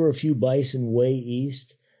 there were a few bison way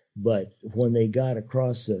east, but when they got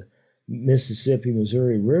across the Mississippi,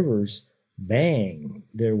 Missouri rivers, bang,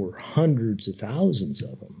 there were hundreds of thousands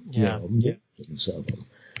of them. Yeah. Millions of them.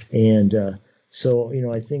 And so,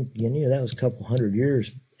 I think, that was a couple hundred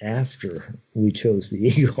years after we chose the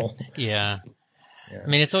eagle. Yeah. I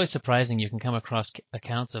mean, it's always surprising. You can come across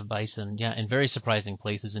accounts of bison, in very surprising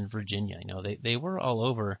places in Virginia. They were all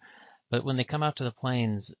over, but when they come out to the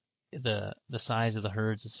plains, the size of the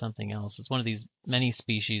herds is something else. It's one of these many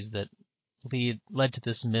species that led to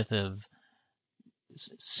this myth of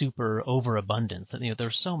super overabundance. That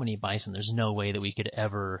there's so many bison, there's no way that we could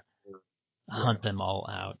ever hunt them all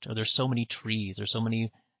out. Or there's so many trees, there's so many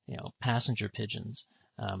passenger pigeons.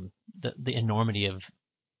 The enormity of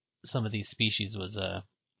some of these species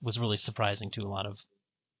was really surprising to a lot of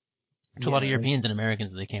Europeans and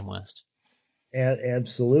Americans as they came west.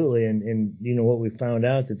 Absolutely, and what we found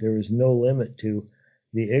out, that there was no limit to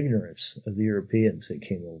the ignorance of the Europeans that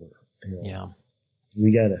came over. Yeah,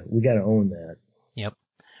 we gotta own that. Yep.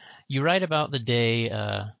 You write about the day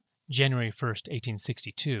January 1st,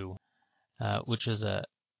 1862, which was an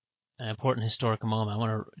important historical moment. I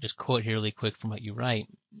want to just quote here really quick from what you write,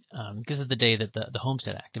 because it's the day that the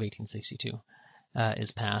Homestead Act of 1862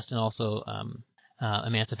 is passed, and also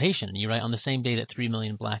emancipation. You write, on the same day that 3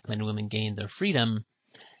 million black men and women gained their freedom,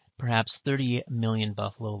 perhaps 30 million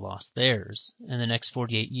buffalo lost theirs. In the next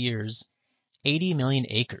 48 years, 80 million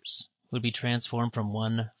acres would be transformed from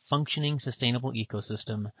one functioning, sustainable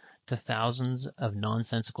ecosystem to thousands of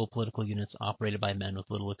nonsensical political units operated by men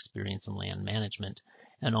with little experience in land management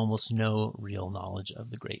and almost no real knowledge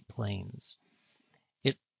of the Great Plains.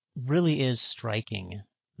 It really is striking,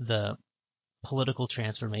 the political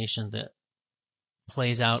transformation that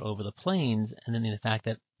plays out over the plains, and then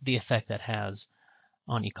the effect that has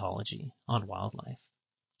on ecology, on wildlife.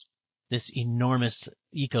 This enormous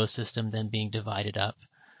ecosystem then being divided up,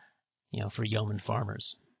 for yeoman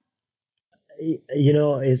farmers.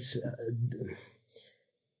 It's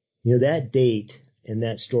that date and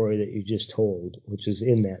that story that you just told, which is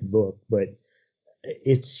in that book, but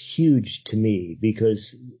it's huge to me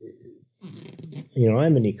because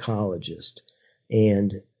I'm an ecologist,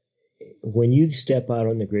 and when you step out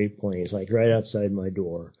on the Great Plains, like right outside my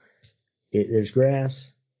door, there's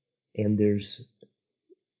grass and there's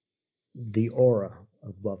the aura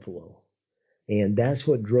of buffalo. And that's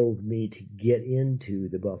what drove me to get into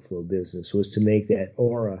the buffalo business, was to make that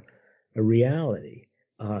aura a reality.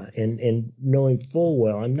 And knowing full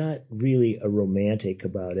well, I'm not really a romantic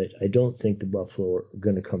about it. I don't think the buffalo are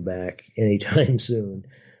going to come back anytime soon.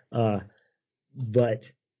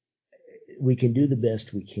 but we can do the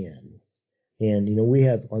best we can. And, we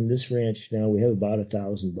have on this ranch now, we have about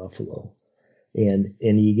 1,000 buffalo, and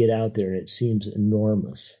you get out there and it seems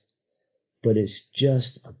enormous, but it's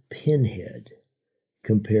just a pinhead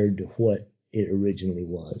compared to what it originally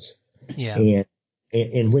was. Yeah.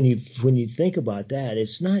 And when you think about that,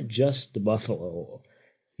 it's not just the buffalo,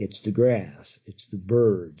 it's the grass, it's the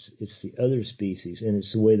birds, it's the other species, and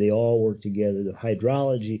it's the way they all work together, the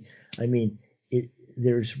hydrology. I mean,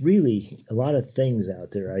 there's really a lot of things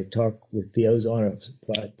out there. I was on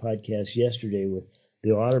a podcast yesterday with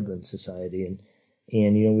the Audubon Society,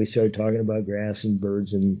 and we started talking about grass and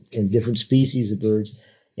birds and different species of birds.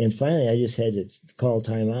 And finally, I just had to call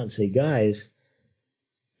time out and say, guys,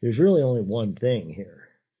 there's really only one thing here.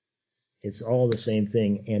 It's all the same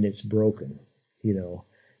thing, and it's broken,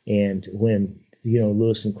 And when,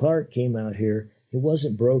 Lewis and Clark came out here, it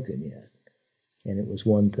wasn't broken yet, and it was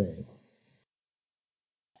one thing.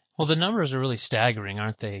 Well, the numbers are really staggering,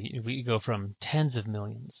 aren't they? We go from tens of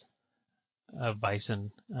millions of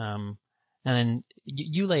bison, and then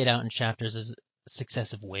you lay it out in chapters as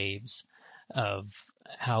successive waves of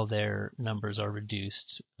how their numbers are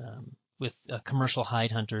reduced, with commercial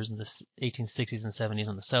hide hunters in the 1860s and 70s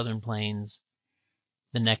on the southern plains.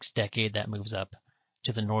 The next decade that moves up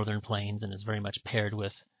to the northern plains and is very much paired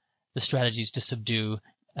with the strategies to subdue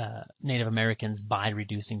Native Americans by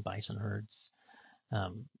reducing bison herds.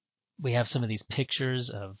 We have some of these pictures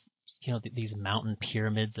of, these mountain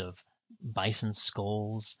pyramids of bison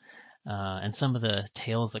skulls, and some of the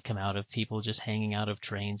tales that come out of people just hanging out of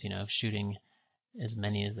trains, shooting as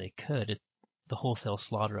many as they could. The wholesale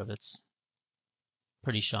slaughter of it's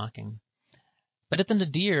pretty shocking. But at the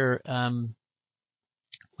nadir,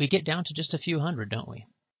 we get down to just a few hundred, don't we?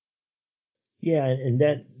 Yeah, and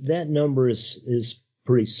that number is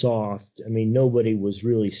pretty soft. I mean, nobody was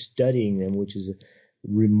really studying them, which is a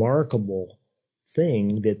remarkable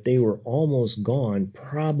thing that they were almost gone.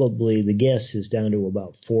 Probably the guess is down to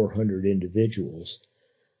about 400 individuals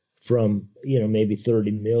from, maybe 30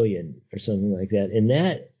 million or something like that.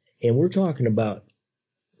 And we're talking about,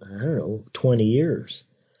 I don't know, 20 years.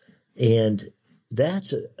 And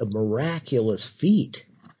that's a miraculous feat.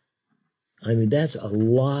 I mean, that's a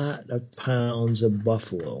lot of pounds of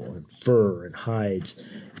buffalo and fur and hides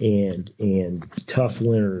and tough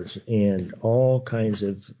winters and all kinds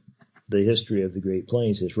of the history of the Great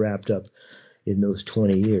Plains is wrapped up in those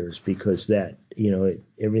 20 years, because that,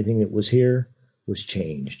 everything that was here was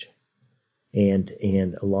changed. And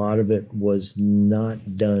a lot of it was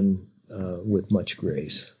not done with much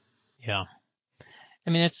grace. Yeah. I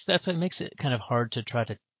mean, that's what makes it kind of hard to try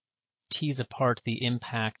to tease apart the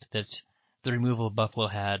impact that the removal of buffalo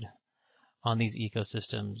had on these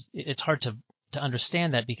ecosystems. It's hard to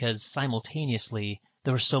understand that, because simultaneously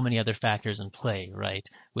there were so many other factors in play, right?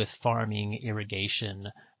 With farming, irrigation,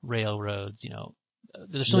 railroads,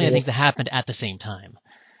 there's so many things that happened at the same time.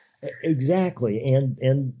 Exactly.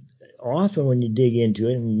 And often when you dig into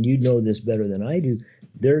it, and you know this better than I do,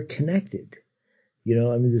 they're connected.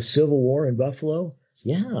 The Civil War in Buffalo,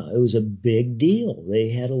 yeah, it was a big deal. They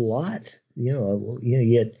had a lot,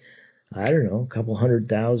 you had, I don't know, a couple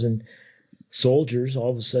 100,000 soldiers all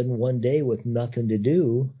of a sudden one day with nothing to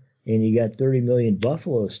do, and you got 30 million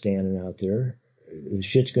buffalo standing out there. The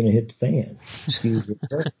shit's going to hit the fan. Excuse the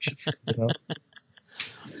French.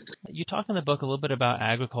 You talk in the book a little bit about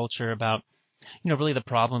agriculture, about, really the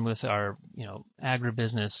problem with our,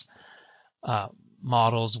 agribusiness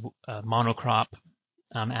models, monocrop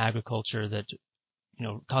agriculture that,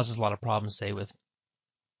 causes a lot of problems, say, with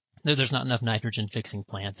there's not enough nitrogen fixing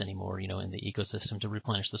plants anymore, in the ecosystem to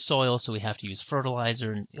replenish the soil. So we have to use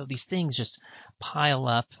fertilizer, and these things just pile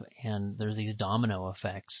up, and there's these domino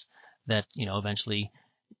effects that, eventually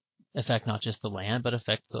affect not just the land, but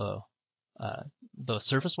affect the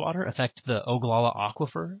surface water, affect the Ogallala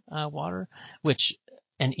Aquifer water, which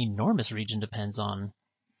an enormous region depends on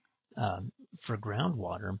for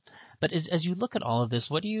groundwater. But as you look at all of this,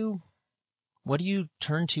 what do you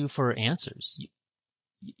turn to for answers?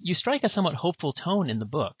 You strike a somewhat hopeful tone in the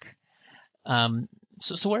book.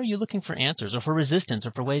 So where are you looking for answers, or for resistance,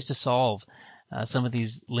 or for ways to solve some of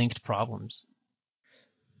these linked problems?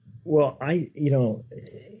 Well,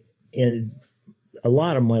 and a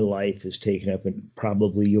lot of my life is taken up, and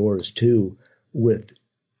probably yours too, with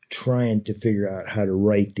trying to figure out how to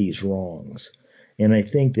right these wrongs. And I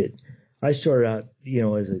think that I started out,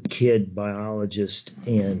 as a kid biologist,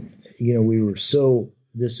 and, we were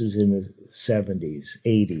this is in the 70s,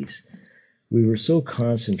 80s. We were so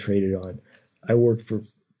concentrated on, I worked for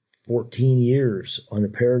 14 years on the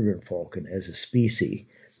peregrine falcon as a species,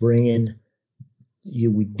 bringing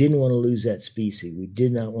we didn't want to lose that species. We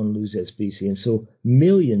did not want to lose that species. And so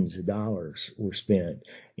millions of dollars were spent,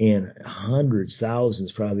 and hundreds,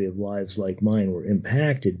 thousands probably of lives like mine were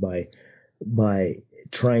impacted by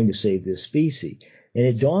trying to save this species. And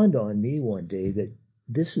it dawned on me one day that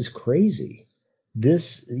this is crazy.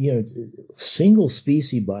 This, single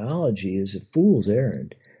species biology is a fool's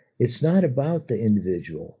errand. It's not about the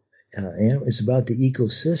individual animal. It's about the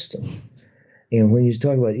ecosystem. And when you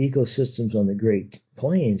talk about ecosystems on the Great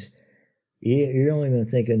Plains, you're only going to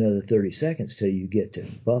think another 30 seconds till you get to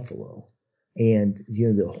buffalo. And,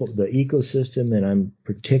 the ecosystem, and I'm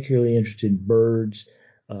particularly interested in birds,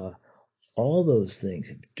 all those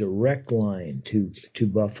things, direct line to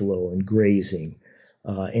buffalo and grazing.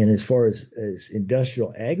 And as far as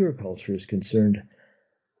industrial agriculture is concerned,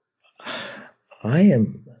 I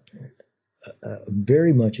am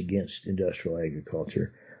very much against industrial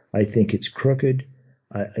agriculture. I think it's crooked.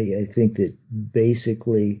 I think that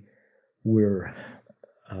basically we're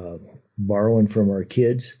borrowing from our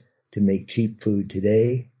kids to make cheap food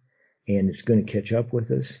today, and it's going to catch up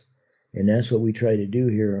with us. And that's what we try to do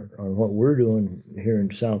here on what we're doing here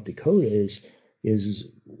in South Dakota is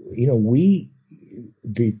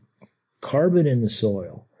the carbon in the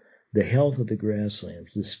soil, the health of the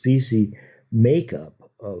grasslands, the species makeup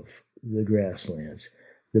of the grasslands,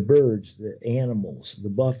 the birds, the animals, the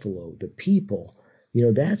buffalo, the people,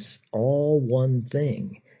 that's all one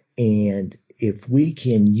thing. And if we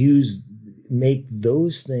can make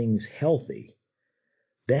those things healthy,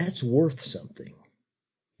 that's worth something.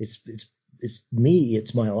 It's me,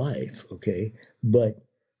 it's my life, okay? But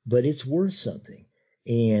it's worth something.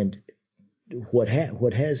 And what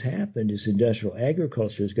has happened is industrial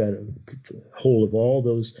agriculture has got a hold of all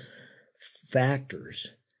those factors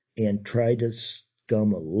and tried to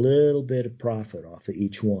scum a little bit of profit off of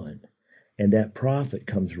each one. And that profit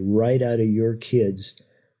comes right out of your kids'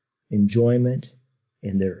 enjoyment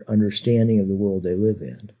and their understanding of the world they live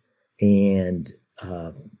in. And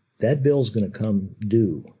that bill's going to come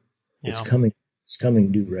due. Yeah. It's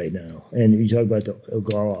coming due right now. And you talk about the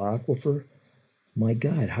Ogallala Aquifer. My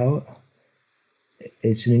God,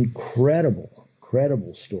 it's an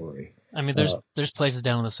incredible story. I mean, there's places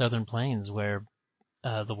down in the Southern Plains where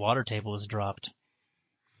the water table has dropped,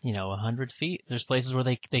 100 feet. There's places where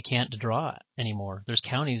they can't draw anymore. There's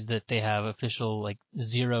counties that they have official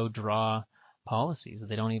zero draw policies that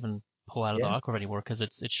they don't even pull out of the aquifer anymore because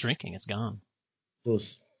it's shrinking. It's gone.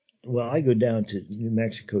 Well, I go down to New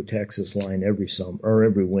Mexico, Texas line every summer or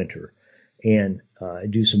every winter, and I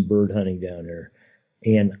do some bird hunting down there.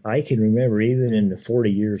 And I can remember, even in the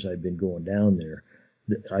 40 years I've been going down there,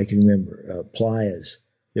 I can remember playas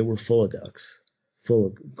that were full of ducks, full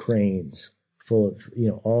of cranes, full of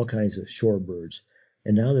all kinds of shorebirds,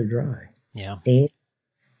 and now they're dry. Yeah. And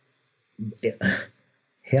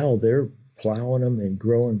hell, they're plowing them and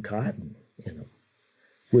growing cotton in them,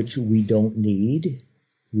 which we don't need.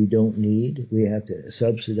 We have to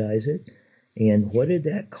subsidize it. And what did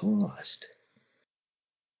that cost?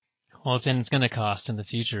 Well, it's going to cost in the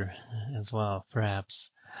future as well, perhaps.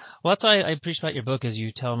 Well, that's why I appreciate about your book is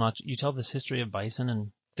you tell this history of bison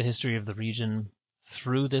and the history of the region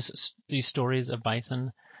through these stories of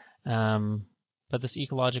bison, but this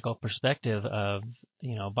ecological perspective of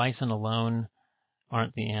bison alone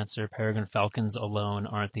aren't the answer. Peregrine falcons alone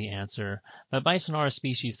aren't the answer. But bison are a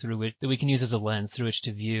species through which that we can use as a lens through which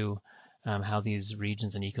to view how these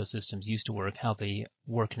regions and ecosystems used to work, how they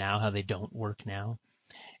work now, how they don't work now,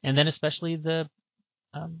 and then especially the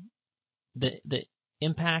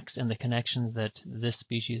impacts and the connections that this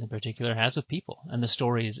species in particular has with people and the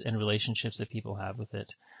stories and relationships that people have with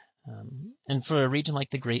it. And for a region like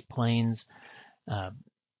the Great Plains, bison,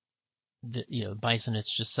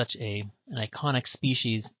 it's just such an iconic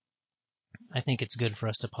species. I think it's good for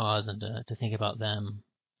us to pause and to think about them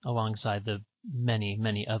alongside the many,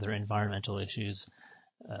 many other environmental issues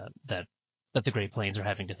that the Great Plains are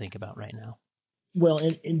having to think about right now. Well,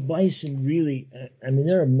 and bison really,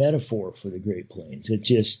 they're a metaphor for the Great Plains.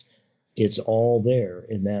 It's all there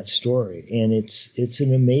in that story, and it's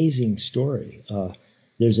an amazing story.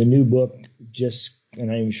 There's a new book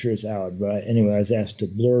and I'm sure it's out, but anyway, I was asked to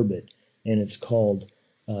blurb it, and it's called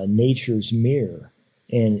Nature's Mirror,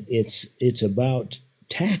 and it's about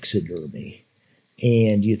taxidermy.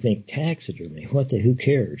 And you think taxidermy? Who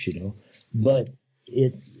cares? But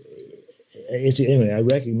anyway. I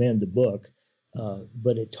recommend the book.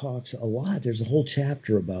 But it talks a lot. There's a whole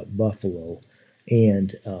chapter about buffalo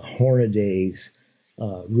and Hornaday's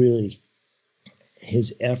really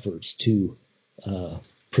his efforts to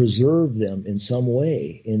preserve them in some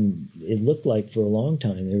way. And it looked like for a long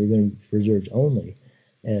time they were going to be preserved only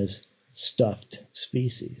as stuffed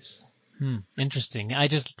species. Interesting. I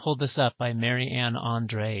just pulled this up by Mary Ann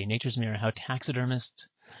Andre, Nature's Mirror, How Taxidermists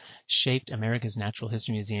Shaped America's Natural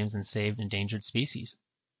History Museums and Saved Endangered Species.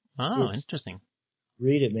 Oh, interesting.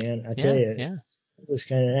 Read it, man. I tell you, it was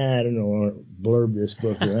kind of, I don't know, blurb this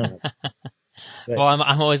book around. But, well,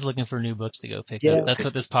 I'm always looking for new books to go pick up. That's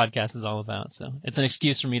what this podcast is all about. So it's an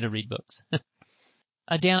excuse for me to read books.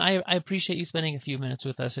 Dan, I appreciate you spending a few minutes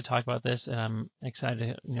with us to talk about this, and I'm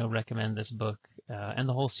excited to recommend this book and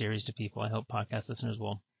the whole series to people. I hope podcast listeners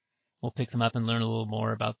will pick them up and learn a little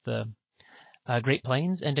more about the Great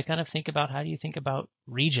Plains and to kind of think about how do you think about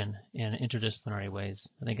region in interdisciplinary ways.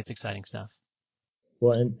 I think it's exciting stuff.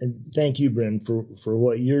 Well, and thank you, Bren, for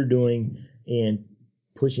what you're doing and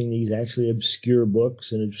pushing these actually obscure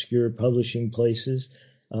books and obscure publishing places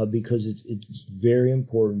because it's very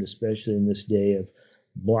important, especially in this day of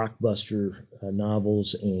blockbuster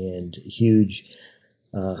novels and huge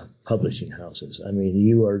publishing houses. I mean,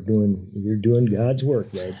 you're doing God's work,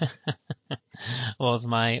 right? Well, it's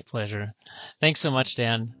my pleasure. Thanks so much,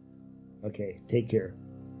 Dan. Okay, take care.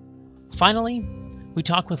 Finally, we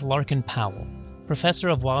talk with Larkin Powell, professor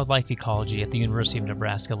of wildlife ecology at the University of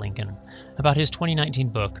Nebraska-Lincoln, about his 2019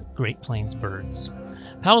 book, Great Plains Birds.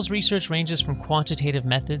 Powell's research ranges from quantitative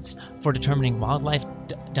methods for determining wildlife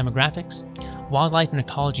demographics, wildlife and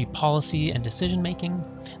ecology policy and decision-making,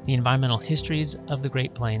 the environmental histories of the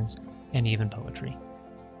Great Plains, and even poetry.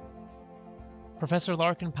 Professor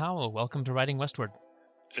Larkin Powell, welcome to Writing Westward.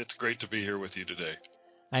 It's great to be here with you today.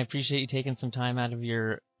 I appreciate you taking some time out of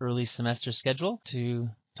your early semester schedule to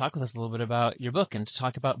talk with us a little bit about your book and to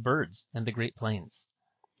talk about birds and the Great Plains.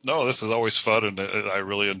 No, this is always fun, and I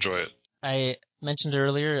really enjoy it. I mentioned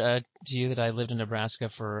earlier to you that I lived in Nebraska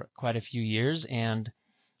for quite a few years, and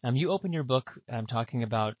you open your book talking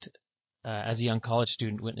about, as a young college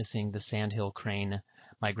student, witnessing the sandhill crane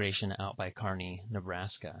migration out by Kearney,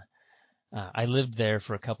 Nebraska. I lived there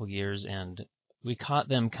for a couple years, and we caught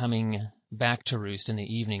them coming back to roost in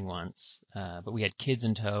the evening once, but we had kids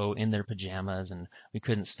in tow in their pajamas, and we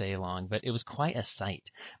couldn't stay long, but it was quite a sight.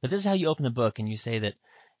 But this is how you open the book, and you say that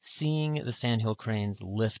seeing the sandhill cranes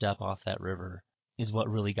lift up off that river is what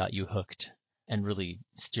really got you hooked and really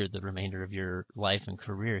steered the remainder of your life and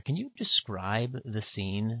career. Can you describe the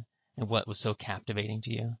scene and what was so captivating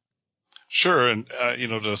to you? Sure, and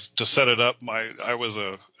to set it up, I was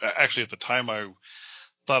actually at the time I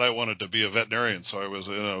thought I wanted to be a veterinarian, so I was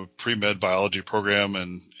in a pre-med biology program,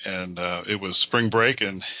 and it was spring break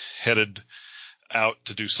and headed out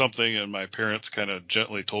to do something, and my parents kind of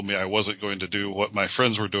gently told me I wasn't going to do what my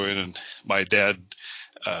friends were doing, and my dad,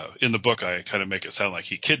 in the book, I kind of make it sound like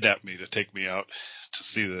he kidnapped me to take me out to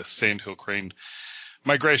see the sandhill crane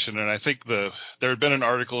migration. And I think there had been an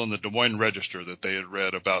article in the Des Moines Register that they had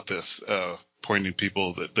read about this, pointing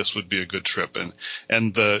people that this would be a good trip.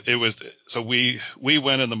 So we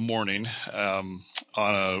went in the morning, on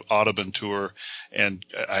a Audubon tour. And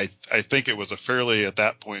I think it was a fairly, at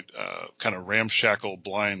that point, kind of ramshackle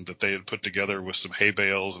blind that they had put together with some hay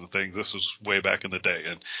bales and things. This was way back in the day.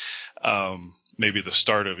 And, maybe the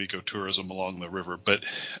start of ecotourism along the river, but,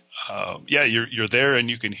 you're there and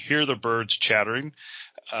you can hear the birds chattering.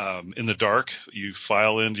 In the dark, you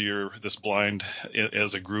file into this blind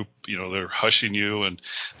as a group, they're hushing you and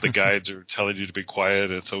the guides are telling you to be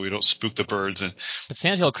quiet. And so we don't spook the birds. But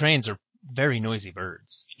sandhill cranes are very noisy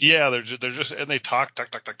birds. Yeah, they're just, and they talk.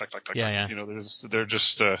 Yeah. They're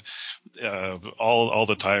just all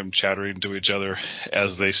the time chattering to each other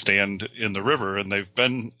as they stand in the river, and they've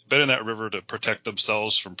been in that river to protect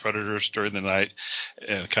themselves from predators during the night,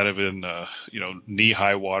 and kind of in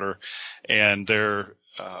knee-high water, and they're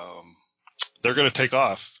going to take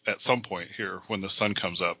off at some point here when the sun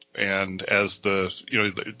comes up, and as the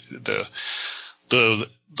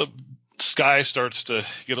sky starts to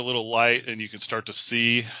get a little light and you can start to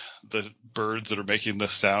see the birds that are making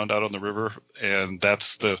this sound out on the river. And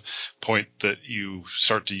that's the point that you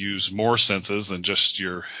start to use more senses than just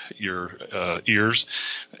your ears.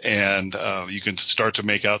 And you can start to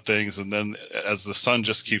make out things. And then as the sun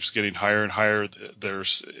just keeps getting higher and higher,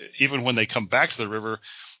 even when they come back to the river,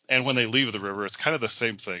 and when they leave the river, it's kind of the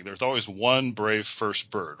same thing. There's always one brave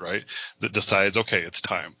first bird, right, that decides, okay, it's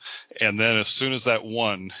time. And then as soon as that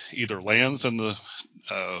one either lands in the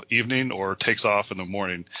evening or takes off in the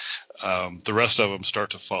morning, the rest of them start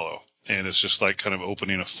to follow. And it's just like kind of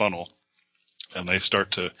opening a funnel. And they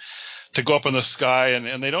start to go up in the sky,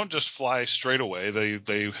 and they don't just fly straight away.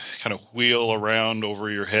 They kind of wheel around over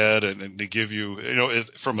your head, and they give you,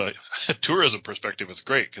 from a tourism perspective, it's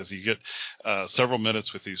great because you get several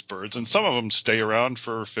minutes with these birds, and some of them stay around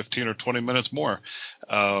for 15 or 20 minutes more.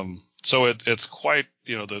 So it's quite,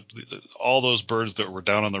 all those birds that were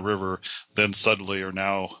down on the river then suddenly are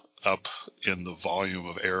now up in the volume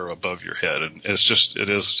of air above your head. And it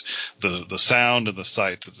is the sound and the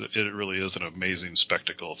sight. It really is an amazing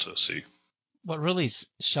spectacle to see. What really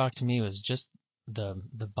shocked me was just the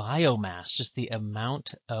biomass, just the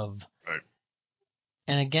amount of, Right.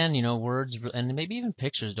 and again, words and maybe even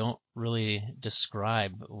pictures don't really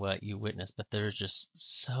describe what you witness, but there's just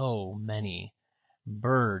so many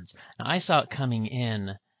birds. Now, I saw it coming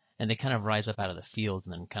in, and they kind of rise up out of the fields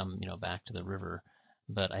and then come, back to the river.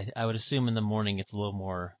 But I would assume in the morning it's a little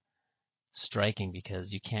more striking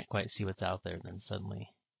because you can't quite see what's out there. Then suddenly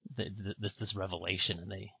this revelation,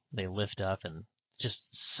 and they lift up, and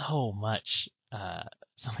just so much,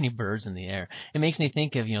 so many birds in the air. It makes me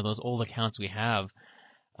think of those old accounts we have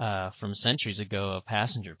from centuries ago of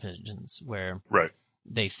passenger pigeons, where Right.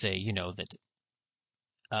 they say that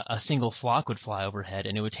a single flock would fly overhead,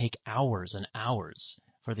 and it would take hours and hours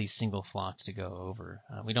for these single flocks to go over.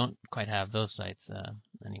 We don't quite have those sites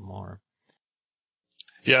anymore.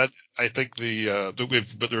 Yeah, I think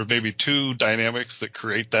but there are maybe two dynamics that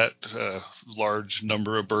create that large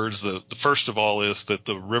number of birds. The first of all is that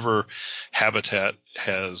the river habitat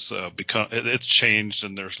has it's changed,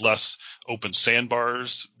 and there's less open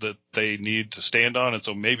sandbars that they need to stand on, and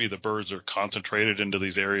so maybe the birds are concentrated into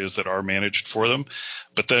these areas that are managed for them.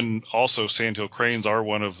 But then also sandhill cranes are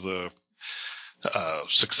one of the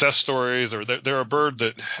success stories, or they're a bird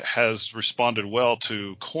that has responded well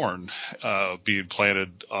to corn being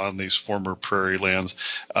planted on these former prairie lands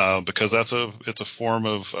because it's a form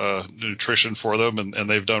of nutrition for them, and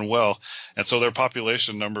they've done well, and so their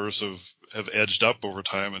population numbers have edged up over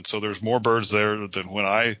time, and so there's more birds there than when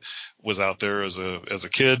I was out there as a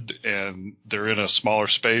kid, and they're in a smaller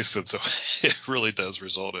space, and so it really does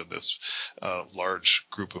result in this large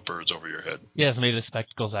group of birds over your head. Yeah, so maybe the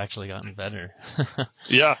spectacle's actually gotten better.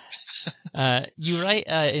 Yeah. You write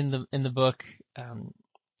in the book,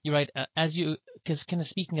 you write because kind of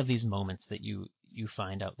speaking of these moments that you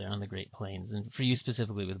find out there on the Great Plains, and for you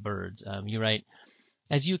specifically with birds, you write,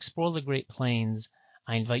 as you explore the Great Plains,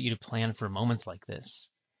 I invite you to plan for moments like this.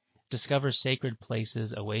 Discover sacred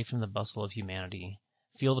places away from the bustle of humanity.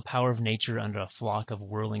 Feel the power of nature under a flock of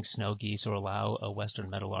whirling snow geese, or allow a western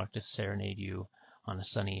meadowlark to serenade you on a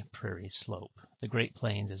sunny prairie slope. The Great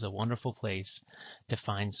Plains is a wonderful place to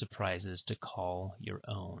find surprises to call your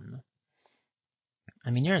own. I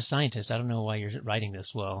mean, you're a scientist. I don't know why you're writing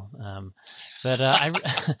this well, but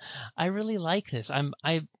I really like this.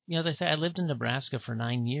 As I say, I lived in Nebraska for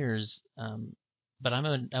 9 years, but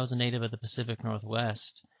I was a native of the Pacific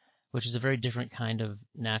Northwest, which is a very different kind of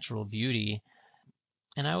natural beauty.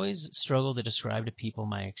 And I always struggle to describe to people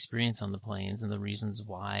my experience on the plains and the reasons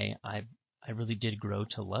why I really did grow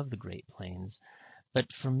to love the Great Plains.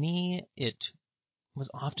 But for me, it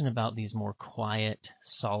was often about these more quiet,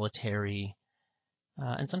 solitary,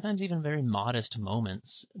 and sometimes even very modest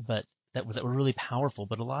moments, but that were really powerful.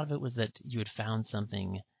 But a lot of it was that you had found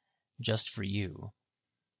something just for you.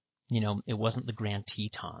 It wasn't the Grand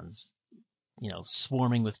Tetons,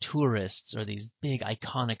 swarming with tourists or these big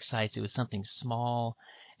iconic sites. It was something small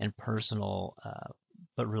and personal,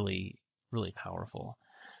 but really, really powerful.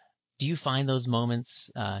 Do you find those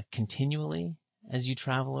moments continually as you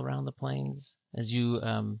travel around the plains, as you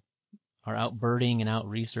are out birding and out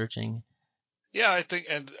researching? Yeah, I think,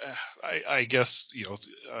 and I guess,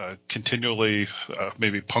 continually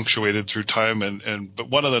maybe punctuated through time, but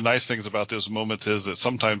one of the nice things about those moments is that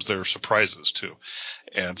sometimes there are surprises too,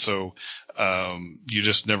 and so you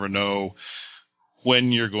just never know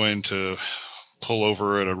when you're going to pull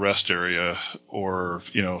over at a rest area, or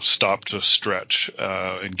stop to stretch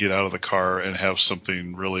and get out of the car and have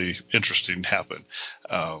something really interesting happen,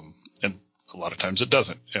 and a lot of times it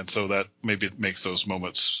doesn't. And so that maybe it makes those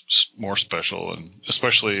moments more special, and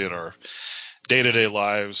especially in our day-to-day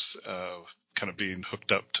lives, kind of being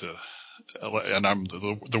hooked up to, and I'm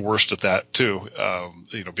the worst at that too,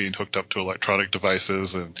 being hooked up to electronic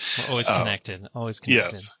devices, and we're always connected.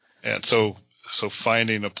 Yes. And so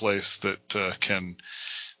finding a place that can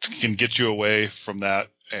get you away from that,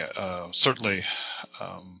 certainly,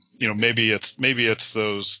 maybe it's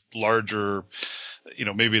those larger,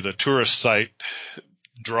 maybe the tourist site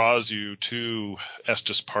draws you to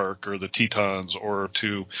Estes Park or the Tetons or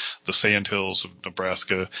to the Sandhills of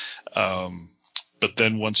Nebraska. But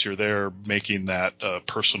then once you're there, making that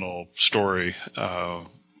personal story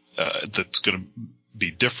that's going to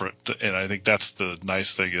be different. And I think that's the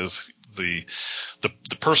nice thing, is the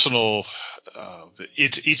personal,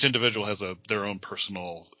 each individual has their own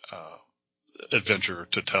personal adventure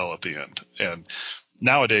to tell at the end. And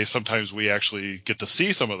nowadays, sometimes we actually get to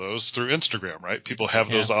see some of those through Instagram, right? People have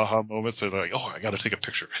those aha moments. They're like, oh, I got to take a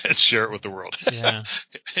picture and share it with the world. Yeah.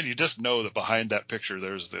 And you just know that behind that picture,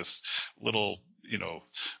 there's this little,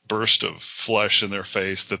 burst of flesh in their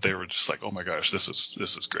face that they were just like, oh my gosh, this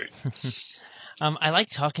is great. I like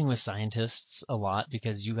talking with scientists a lot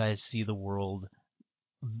because you guys see the world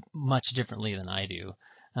much differently than I do.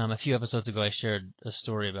 A few episodes ago, I shared a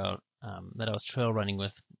story about that I was trail running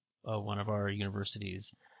with one of our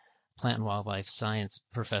university's plant and wildlife science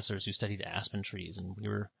professors who studied aspen trees, and we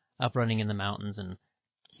were up running in the mountains, and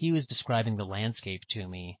he was describing the landscape to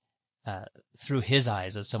me through his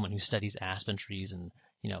eyes as someone who studies aspen trees and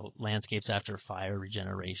landscapes after fire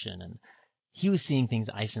regeneration, and he was seeing things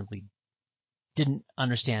I simply didn't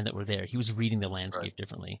understand that were there. He was reading the landscape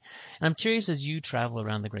differently. And I'm curious, as you travel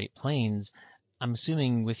around the Great Plains, I'm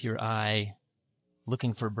assuming with your eye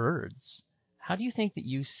looking for birds, how do you think that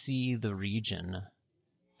you see the region?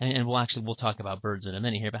 And we'll talk about birds in a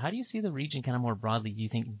minute here, but how do you see the region kind of more broadly, do you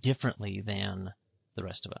think, differently than the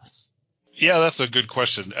rest of us? Yeah, that's a good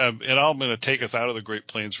question. And I'm going to take us out of the Great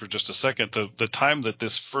Plains for just a second. The time that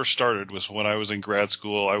this first started was when I was in grad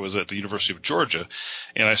school. I was at the University of Georgia,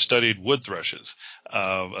 and I studied wood thrushes,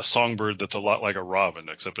 a songbird that's a lot like a robin,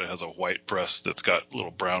 except it has a white breast that's got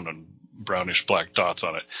little brown and brownish black dots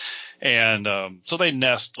on it. And so they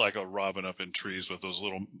nest like a robin up in trees with those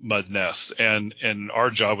little mud nests. And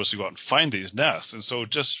our job was to go out and find these nests. And so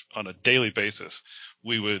just on a daily basis,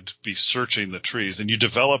 we would be searching the trees, and you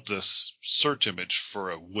develop this search image for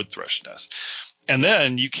a wood thrush nest. And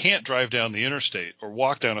then you can't drive down the interstate or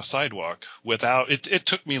walk down a sidewalk without it. It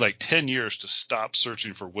took me like 10 years to stop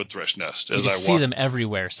searching for wood thrush nests as I walked. See them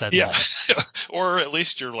everywhere suddenly. Yeah. Or at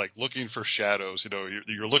least you're like looking for shadows,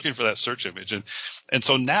 you're looking for that search image. And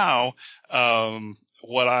so now,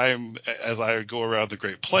 as I go around the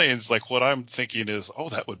Great Plains, like what I'm thinking is, oh,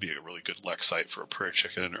 that would be a really good lek site for a prairie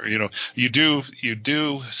chicken. Or, you do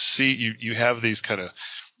see, you have these kind of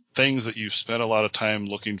things that you've spent a lot of time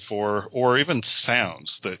looking for, or even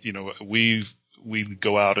sounds that, we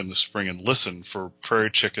go out in the spring and listen for prairie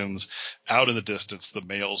chickens out in the distance, the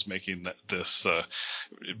males making this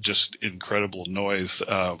just incredible noise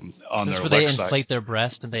on their lek sites. They inflate their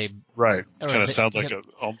breast and they right. Kind of sounds like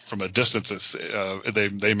from a distance. It's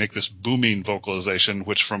they make this booming vocalization,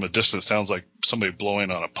 which from a distance sounds like somebody blowing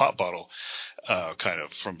on a pop bottle, kind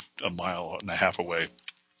of from a mile and a half away.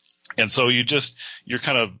 And so you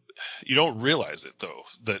don't realize it though,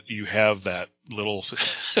 that you have that little,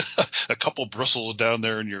 a couple bristles down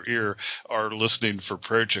there in your ear are listening for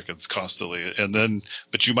prairie chickens constantly.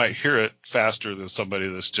 But you might hear it faster than somebody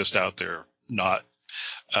that's just out there, not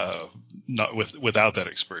without that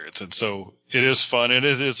experience. And so it is fun.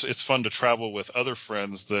 It's fun to travel with other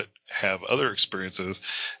friends that have other experiences,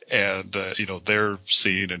 and, they're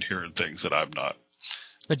seeing and hearing things that I'm not.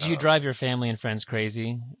 But do you drive your family and friends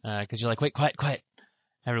crazy? Because you're like, wait, quiet,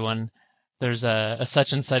 everyone. There's a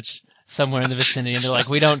such and such somewhere in the vicinity, and they're like,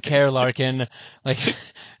 we don't care, Larkin. Like,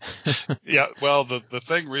 yeah. Well, the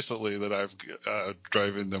thing recently that I've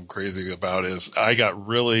driving them crazy about is I got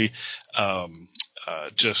really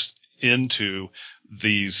just into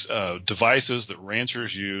these devices that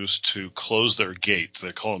ranchers use to close their gates.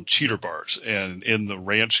 They call them cheater bars. And in the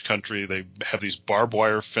ranch country, they have these barbed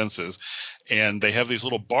wire fences, and they have these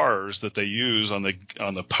little bars that they use on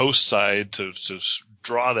the post side to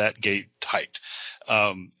draw that gate tight.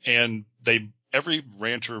 And every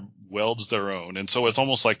rancher welds their own. And so it's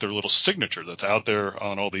almost like their little signature that's out there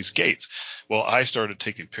on all these gates. Well, I started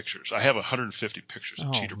taking pictures. I have 150 pictures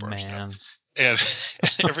of cheater bars now. And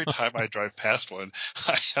every time I drive past one,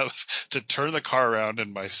 I have to turn the car around,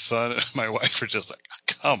 and my son and my wife are just like,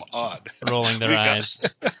 come on. Rolling their eyes.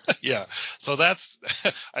 Yeah. So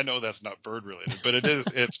I know that's not bird related, but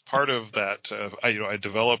it's part of that. I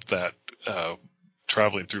developed that,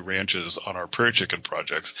 traveling through ranches on our prairie chicken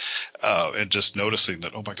projects, and just noticing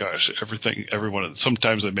that, oh my gosh, everyone,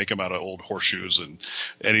 sometimes they make them out of old horseshoes and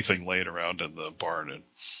anything laying around in the barn. And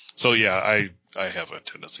so, yeah, I have a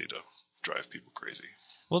tendency to drive people crazy.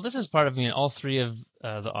 Well, this is part of all three of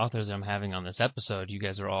the authors that I'm having on this episode. You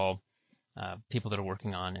guys are all people that are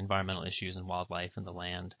working on environmental issues and wildlife and the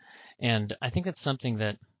land. And I think that's something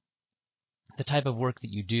that the type of work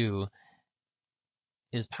that you do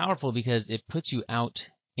is powerful because it puts you out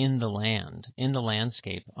in the land, in the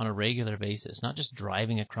landscape on a regular basis, not just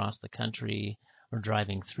driving across the country or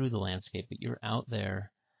driving through the landscape, but you're out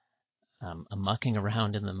there mucking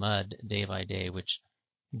around in the mud day by day, which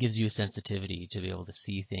gives you a sensitivity to be able to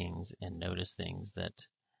see things and notice things that,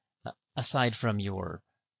 aside from your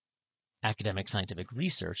academic scientific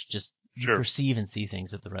research, just Sure. perceive and see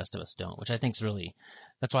things that the rest of us don't, which I think is really,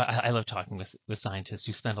 that's why I love talking with scientists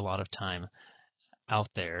who spend a lot of time out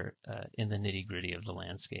there in the nitty gritty of the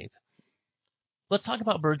landscape. Let's talk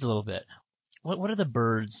about birds a little bit. What are the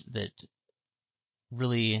birds that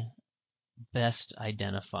really best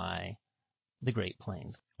identify the Great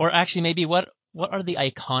Plains? Or actually, maybe what are the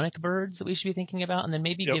iconic birds that we should be thinking about? And then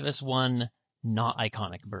maybe give us one not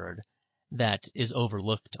iconic bird that is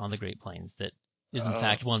overlooked on the Great Plains that is in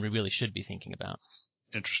fact one we really should be thinking about.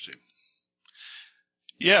 Interesting.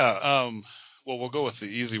 Yeah. Well, we'll go with the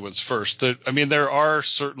easy ones first. There are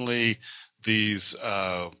certainly these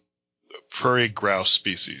prairie grouse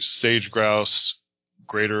species, sage grouse,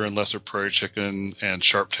 greater and lesser prairie chicken, and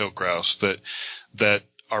sharp-tailed grouse that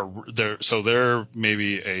are there. So they're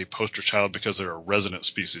maybe a poster child because they're a resident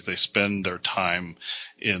species. They spend their time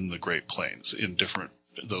in the Great Plains in different.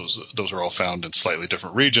 Those are all found in slightly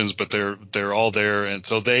different regions, but they're all there, and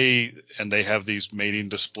so they have these mating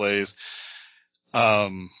displays.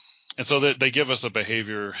 And so they give us a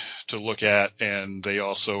behavior to look at, and they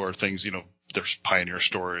also are things, there's pioneer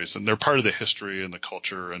stories, and they're part of the history and the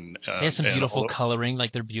culture. And they have some beautiful coloring,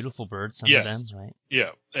 like they're beautiful birds, some of them, right? Yeah,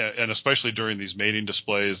 and especially during these mating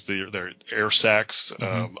displays, their air sacs,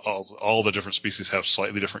 all the different species have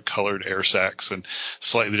slightly different colored air sacs and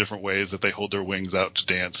slightly different ways that they hold their wings out to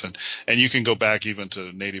dance. And you can go back even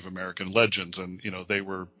to Native American legends, and they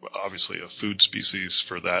were obviously a food species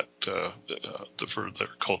for that, for their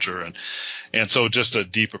culture, and so just a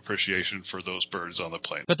deep appreciation for those birds on the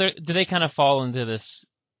plain. But do they kind of fall into this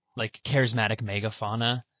like charismatic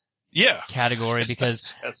megafauna category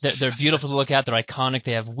because they're beautiful to look at, they're iconic,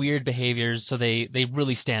 they have weird behaviors, so they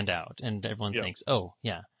really stand out, and everyone thinks, oh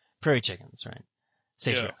yeah, prairie chickens, right?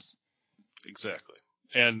 Sage grouse. Exactly.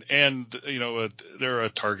 And they're a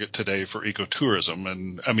target today for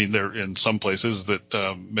ecotourism, and they're in some places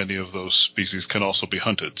that many of those species can also be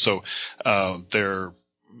hunted. So they're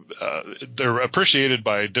appreciated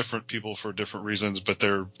by different people for different reasons, but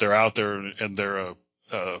they're out there, and they're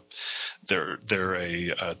a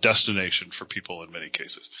destination for people in many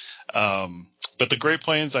cases. But the Great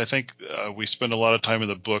Plains, I think we spend a lot of time in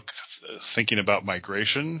the book thinking about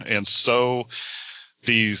migration, and so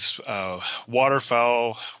these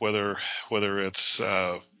waterfowl, whether it's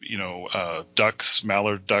ducks,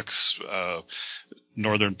 mallard ducks,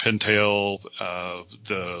 northern pintail,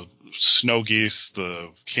 the snow geese, the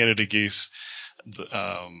Canada geese, the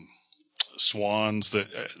swans,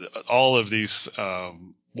 all of these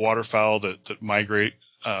waterfowl that migrate.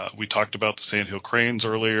 We talked about the sandhill cranes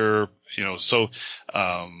earlier, so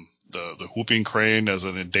the whooping crane as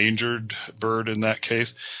an endangered bird in that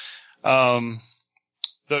case.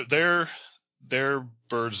 They're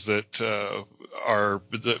birds that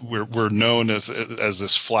we're known as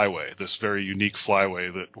this flyway, this very unique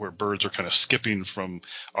flyway where birds are kind of skipping from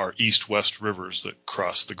our east-west rivers that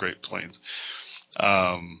cross the Great Plains.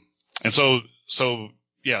 And so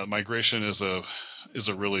migration is a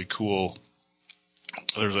really cool.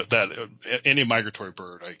 Any migratory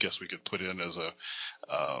bird, I guess we could put in as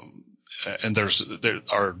and there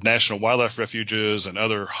are national wildlife refuges and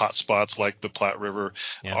other hot spots like the Platte River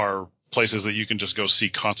are places that you can just go see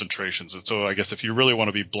concentrations. And so I guess if you really want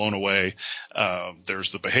to be blown away,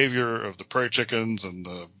 there's the behavior of the prairie chickens and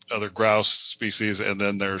the other grouse species, and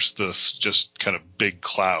then there's this just kind of big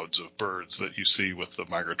clouds of birds that you see with the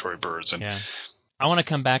migratory birds. And I want to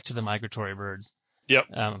come back to the migratory birds. Yep.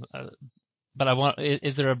 But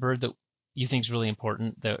is there a bird that you think is really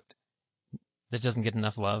important that doesn't get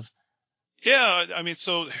enough love? Yeah,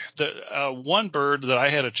 so the one bird that I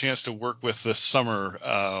had a chance to work with this summer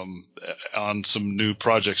on some new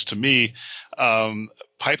projects to me,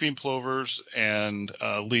 piping plovers and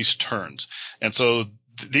least terns. And so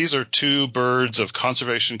these are two birds of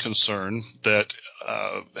conservation concern that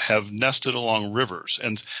have nested along rivers,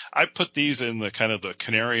 and I put these in the kind of the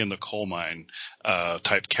canary in the coal mine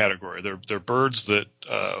type category. They're birds that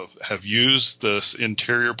have used this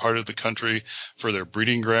interior part of the country for their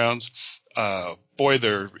breeding grounds. They're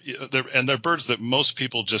birds that most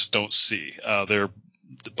people just don't see.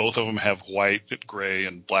 Both of them have white, gray,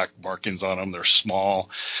 and black markings on them. They're small.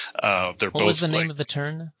 What was the name of the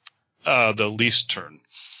tern? The least tern.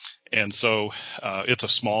 And so it's a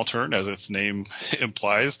small tern, as its name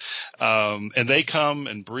implies. And they come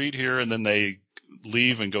and breed here, and then they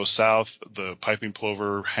leave and go south. The piping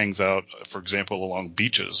plover hangs out, for example, along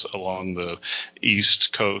beaches along the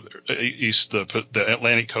east coast, the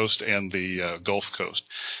Atlantic coast and the Gulf Coast.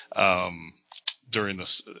 During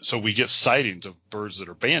this, so we get sightings of birds that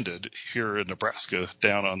are banded here in Nebraska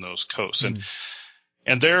down on those coasts,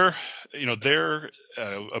 and they're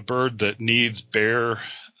a bird that needs bare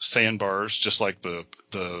sandbars, just like the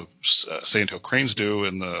sandhill cranes do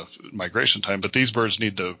in the migration time. But these birds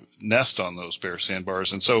need to nest on those bare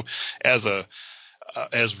sandbars, and so as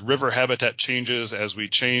river habitat changes, as we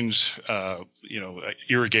change,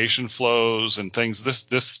 irrigation flows and things,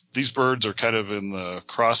 these birds are kind of in the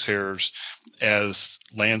crosshairs as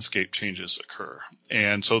landscape changes occur.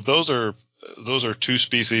 And so those are two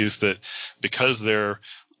species that, because they're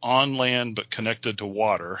on land but connected to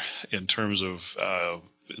water in terms of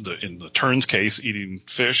in the tern's case, eating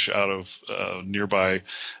fish out of nearby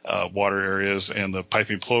water areas, and the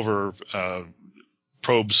piping plover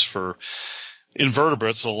probes for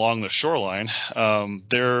invertebrates along the shoreline.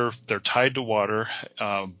 They're tied to water,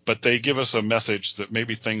 but they give us a message that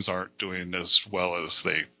maybe things aren't doing as well as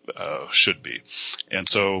they should be. And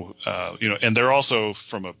so, and they're also,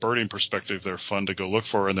 from a birding perspective, they're fun to go look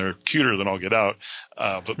for, and they're cuter than all get out.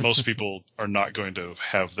 But most people are not going to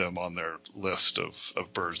have them on their list of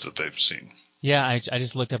birds that they've seen. Yeah, I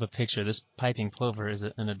just looked up a picture. This piping plover is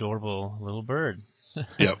an adorable little bird.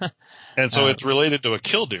 Yep. And so it's related to a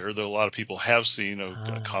killdeer that a lot of people have seen,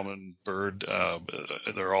 a common bird.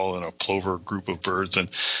 They're all in a plover group of birds,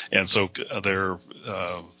 and so they're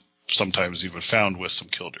sometimes even found with some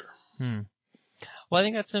killdeer. Well, I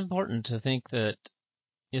think that's important to think that,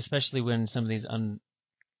 especially when some of these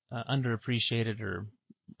underappreciated or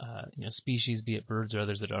species, be it birds or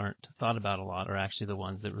others that aren't thought about a lot, are actually the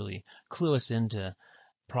ones that really clue us into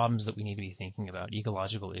problems that we need to be thinking about,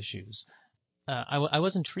 ecological issues. I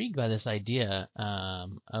was intrigued by this idea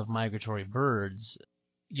of migratory birds.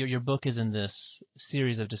 Your book is in this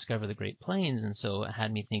series of Discover the Great Plains, and so it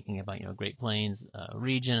had me thinking about Great Plains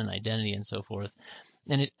region and identity and so forth.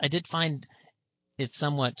 And I did find it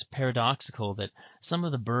somewhat paradoxical that some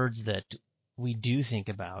of the birds that we do think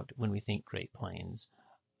about when we think Great Plains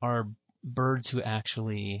are birds who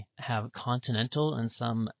actually have continental and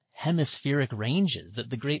some hemispheric ranges, that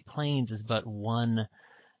the Great Plains is but one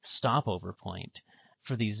stopover point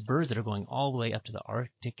for these birds that are going all the way up to the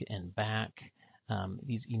Arctic and back,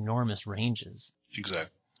 these enormous ranges.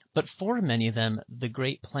 Exactly. But for many of them, the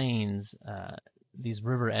Great Plains, these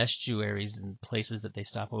river estuaries and places that they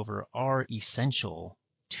stop over, are essential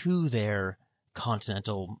to their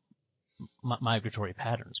continental migratory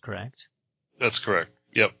patterns, correct? That's correct.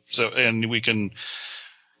 Yep. So, and we can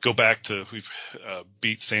go back to, we've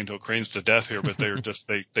beat sandhill cranes to death here, but they're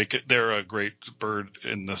just they're a great bird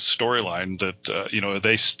in the storyline that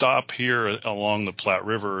they stop here along the Platte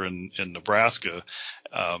River in Nebraska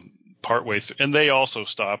partway through, and they also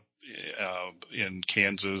stop in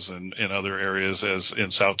Kansas and in other areas, as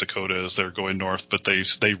in South Dakota as they're going north, but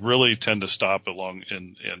they really tend to stop along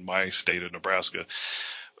in my state of Nebraska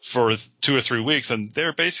for 2 or 3 weeks, and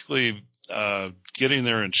they're basically getting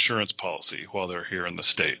their insurance policy while they're here in the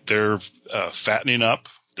state. They're fattening up.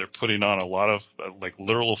 They're putting on a lot of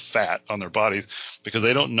literal fat on their bodies because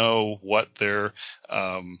they don't know what their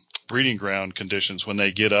breeding ground conditions when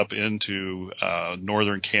they get up into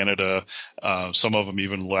northern Canada. Some of them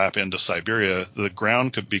even lap into Siberia. The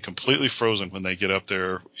ground could be completely frozen when they get up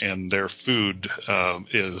there, and their food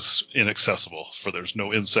is inaccessible. There's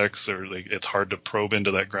no insects, it's hard to probe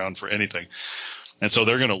into that ground for anything. And so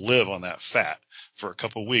they're going to live on that fat for a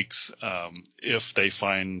couple of weeks if they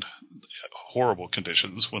find horrible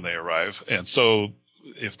conditions when they arrive. And so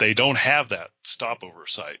if they don't have that stopover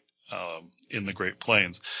site in the Great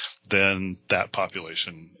Plains, then that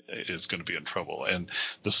population is going to be in trouble. And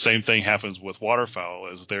the same thing happens with waterfowl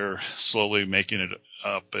as they're slowly making it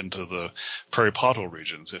up into the prairie pothole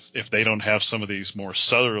regions. If they don't have some of these more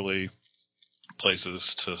southerly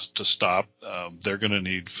places to stop, they're going to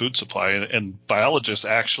need food supply. And biologists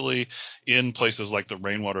actually, in places like the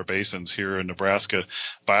rainwater basins here in Nebraska,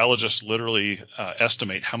 biologists literally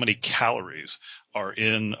estimate how many calories are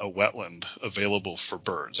in a wetland available for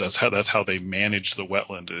birds. That's how they manage the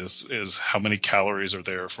wetland, is how many calories are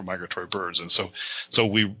there for migratory birds. And so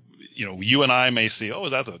we, you and I may see, oh,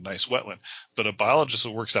 that's a nice wetland, but a biologist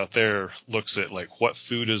who works out there looks at what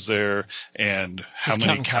food is there and how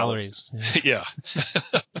many calories. Yeah.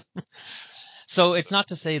 So it's not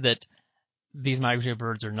to say that these migratory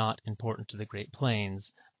birds are not important to the Great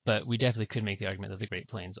Plains, but we definitely could make the argument that the Great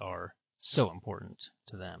Plains are so important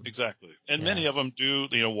to them. Exactly. And many of them do,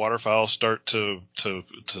 waterfowl start to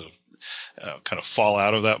kind of fall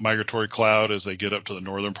out of that migratory cloud as they get up to the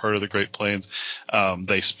northern part of the Great Plains.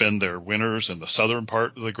 They spend their winters in the southern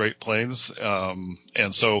part of the Great Plains.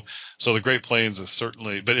 And so the Great Plains is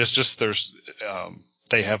certainly, but it's just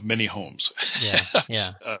they have many homes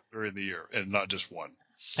during the year, and not just one.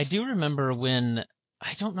 I do remember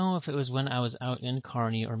I don't know if it was when I was out in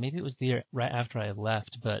Kearney or maybe it was the year right after I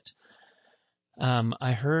left, but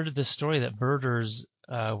I heard the story that birders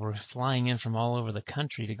were flying in from all over the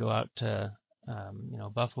country to go out to,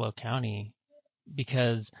 Buffalo County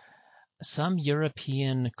because some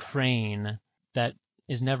European crane that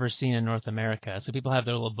is never seen in North America. So people have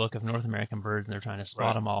their little book of North American birds and they're trying to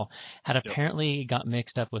spot them all. Had apparently got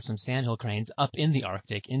mixed up with some sandhill cranes up in the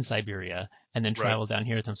Arctic, in Siberia, and then traveled down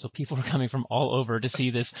here with them. So people were coming from all over to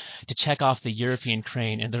see this, to check off the European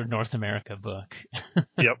crane in their North America book.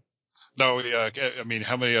 Yep. No, yeah. I mean,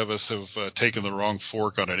 how many of us have taken the wrong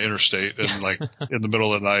fork on an interstate and like in the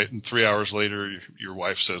middle of the night and 3 hours later, your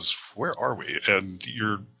wife says, "Where are we?" And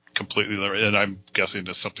you're completely there. And I'm guessing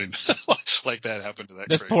that something like that happened to that.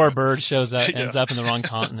 This poor bird shows up, ends up in the wrong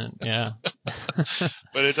continent. Yeah.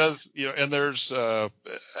 But it does, and there's, I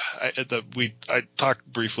talked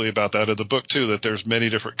briefly about that in the book too, that there's many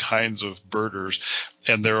different kinds of birders,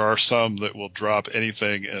 and there are some that will drop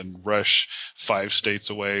anything and rush 5 states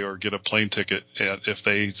away or get a plane ticket. And if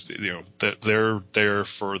they, that they're there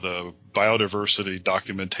for the biodiversity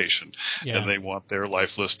documentation and they want their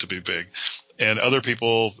life list to be big. And other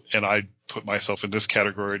people, and I put myself in this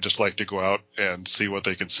category, just like to go out and see what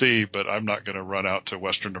they can see, but I'm not going to run out to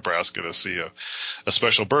western Nebraska to see a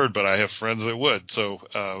special bird, but I have friends that would.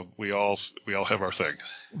 So we all have our thing.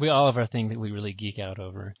 We all have our thing that we really geek out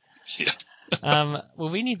over. Yeah.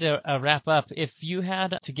 Well, we need to wrap up. If you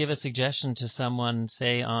had to give a suggestion to someone,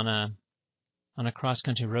 say on a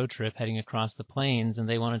cross-country road trip heading across the plains, and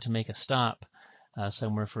they wanted to make a stop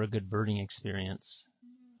somewhere for a good birding experience,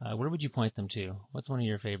 where would you point them to? What's one of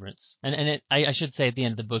your favorites? And I should say at the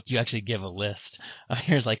end of the book, you actually give a list of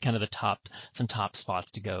here's like kind of some top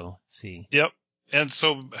spots to go see. Yep. And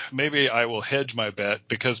so maybe I will hedge my bet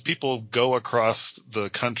because people go across the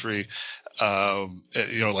country.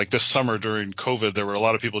 Like this summer during COVID, there were a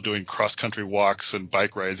lot of people doing cross-country walks and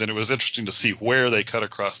bike rides, and it was interesting to see where they cut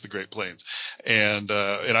across the Great Plains. And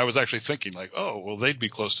I was actually thinking like, oh, well, they'd be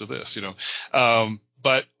close to this,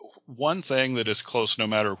 but one thing that is close no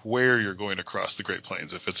matter where you're going across the Great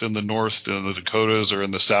Plains, if it's in the north in the Dakotas or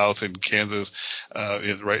in the south in Kansas,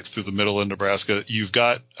 right through the middle of Nebraska, you've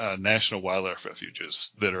got national wildlife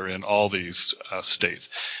refuges that are in all these states.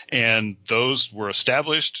 And those were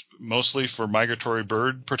established mostly for migratory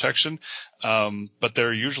bird protection, but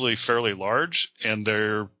they're usually fairly large, and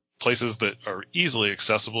they're places that are easily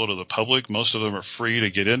accessible to the public. Most of them are free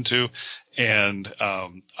to get into. And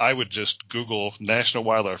I would just Google National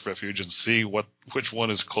Wildlife Refuge and see which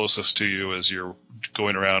one is closest to you as you're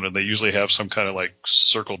going around. And they usually have some kind of like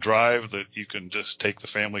circle drive that you can just take the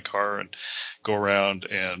family car and go around.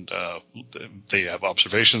 And they have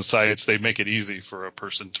observation sites. They make it easy for a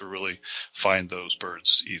person to really find those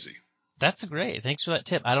birds easy. That's great. Thanks for that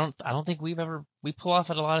tip. I don't think we pull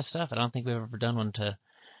off at a lot of stuff. I don't think we've ever done one to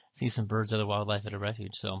see some birds or the wildlife at a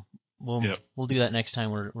refuge. So we'll do that next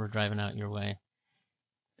time we're driving out your way.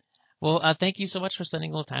 Well, thank you so much for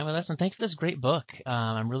spending a little time with us, and thanks for this great book.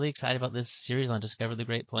 I'm really excited about this series on Discover the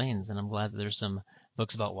Great Plains, and I'm glad that there's some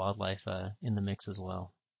books about wildlife in the mix as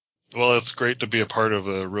well. Well, it's great to be a part of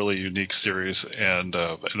a really unique series, and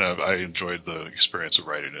I enjoyed the experience of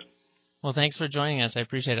writing it. Well, thanks for joining us. I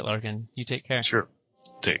appreciate it, Larkin. You take care. Sure.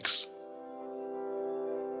 Thanks.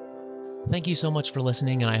 Thank you so much for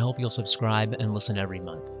listening, and I hope you'll subscribe and listen every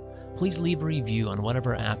month. Please leave a review on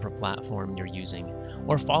whatever app or platform you're using,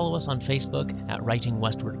 or follow us on Facebook at Writing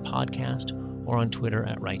Westward Podcast or on Twitter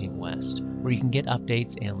at Writing West, where you can get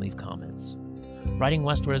updates and leave comments. Writing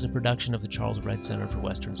Westward is a production of the Charles Redd Center for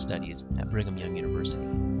Western Studies at Brigham Young University.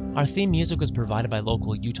 Our theme music was provided by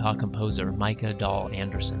local Utah composer Micah Dahl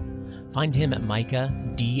Anderson. Find him at Micah,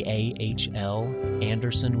 D-A-H-L,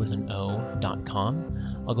 Anderson with an O.com.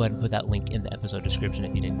 I'll go ahead and put that link in the episode description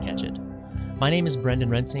if you didn't catch it. My name is Brendan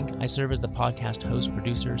Rensink. I serve as the podcast host,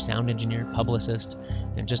 producer, sound engineer, publicist,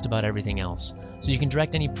 and just about everything else, so you can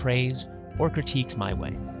direct any praise or critiques my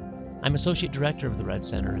way. I'm Associate Director of the Redd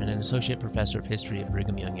Center and an Associate Professor of History at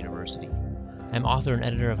Brigham Young University. I'm author and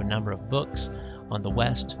editor of a number of books on the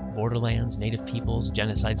West, borderlands, Native peoples,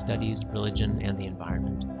 genocide studies, religion, and the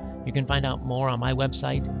environment. You can find out more on my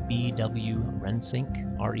website,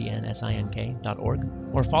 bwrensink, RENSINK.org,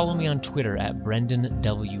 or follow me on Twitter at Brendan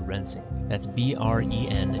W. Rensink. That's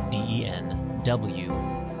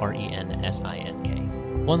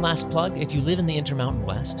BRENDENWRENSINK. One last plug, if you live in the Intermountain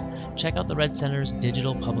West, check out the Redd Center's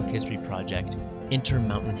digital public history project,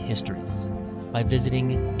 Intermountain Histories, by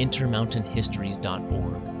visiting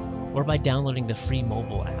intermountainhistories.org, or by downloading the free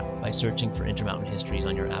mobile app by searching for Intermountain Histories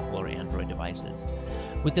on your Apple or Android devices.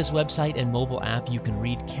 With this website and mobile app, you can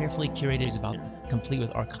read carefully curated about complete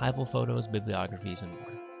with archival photos, bibliographies, and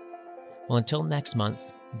more. Well, until next month,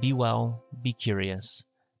 be well, be curious,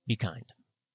 be kind.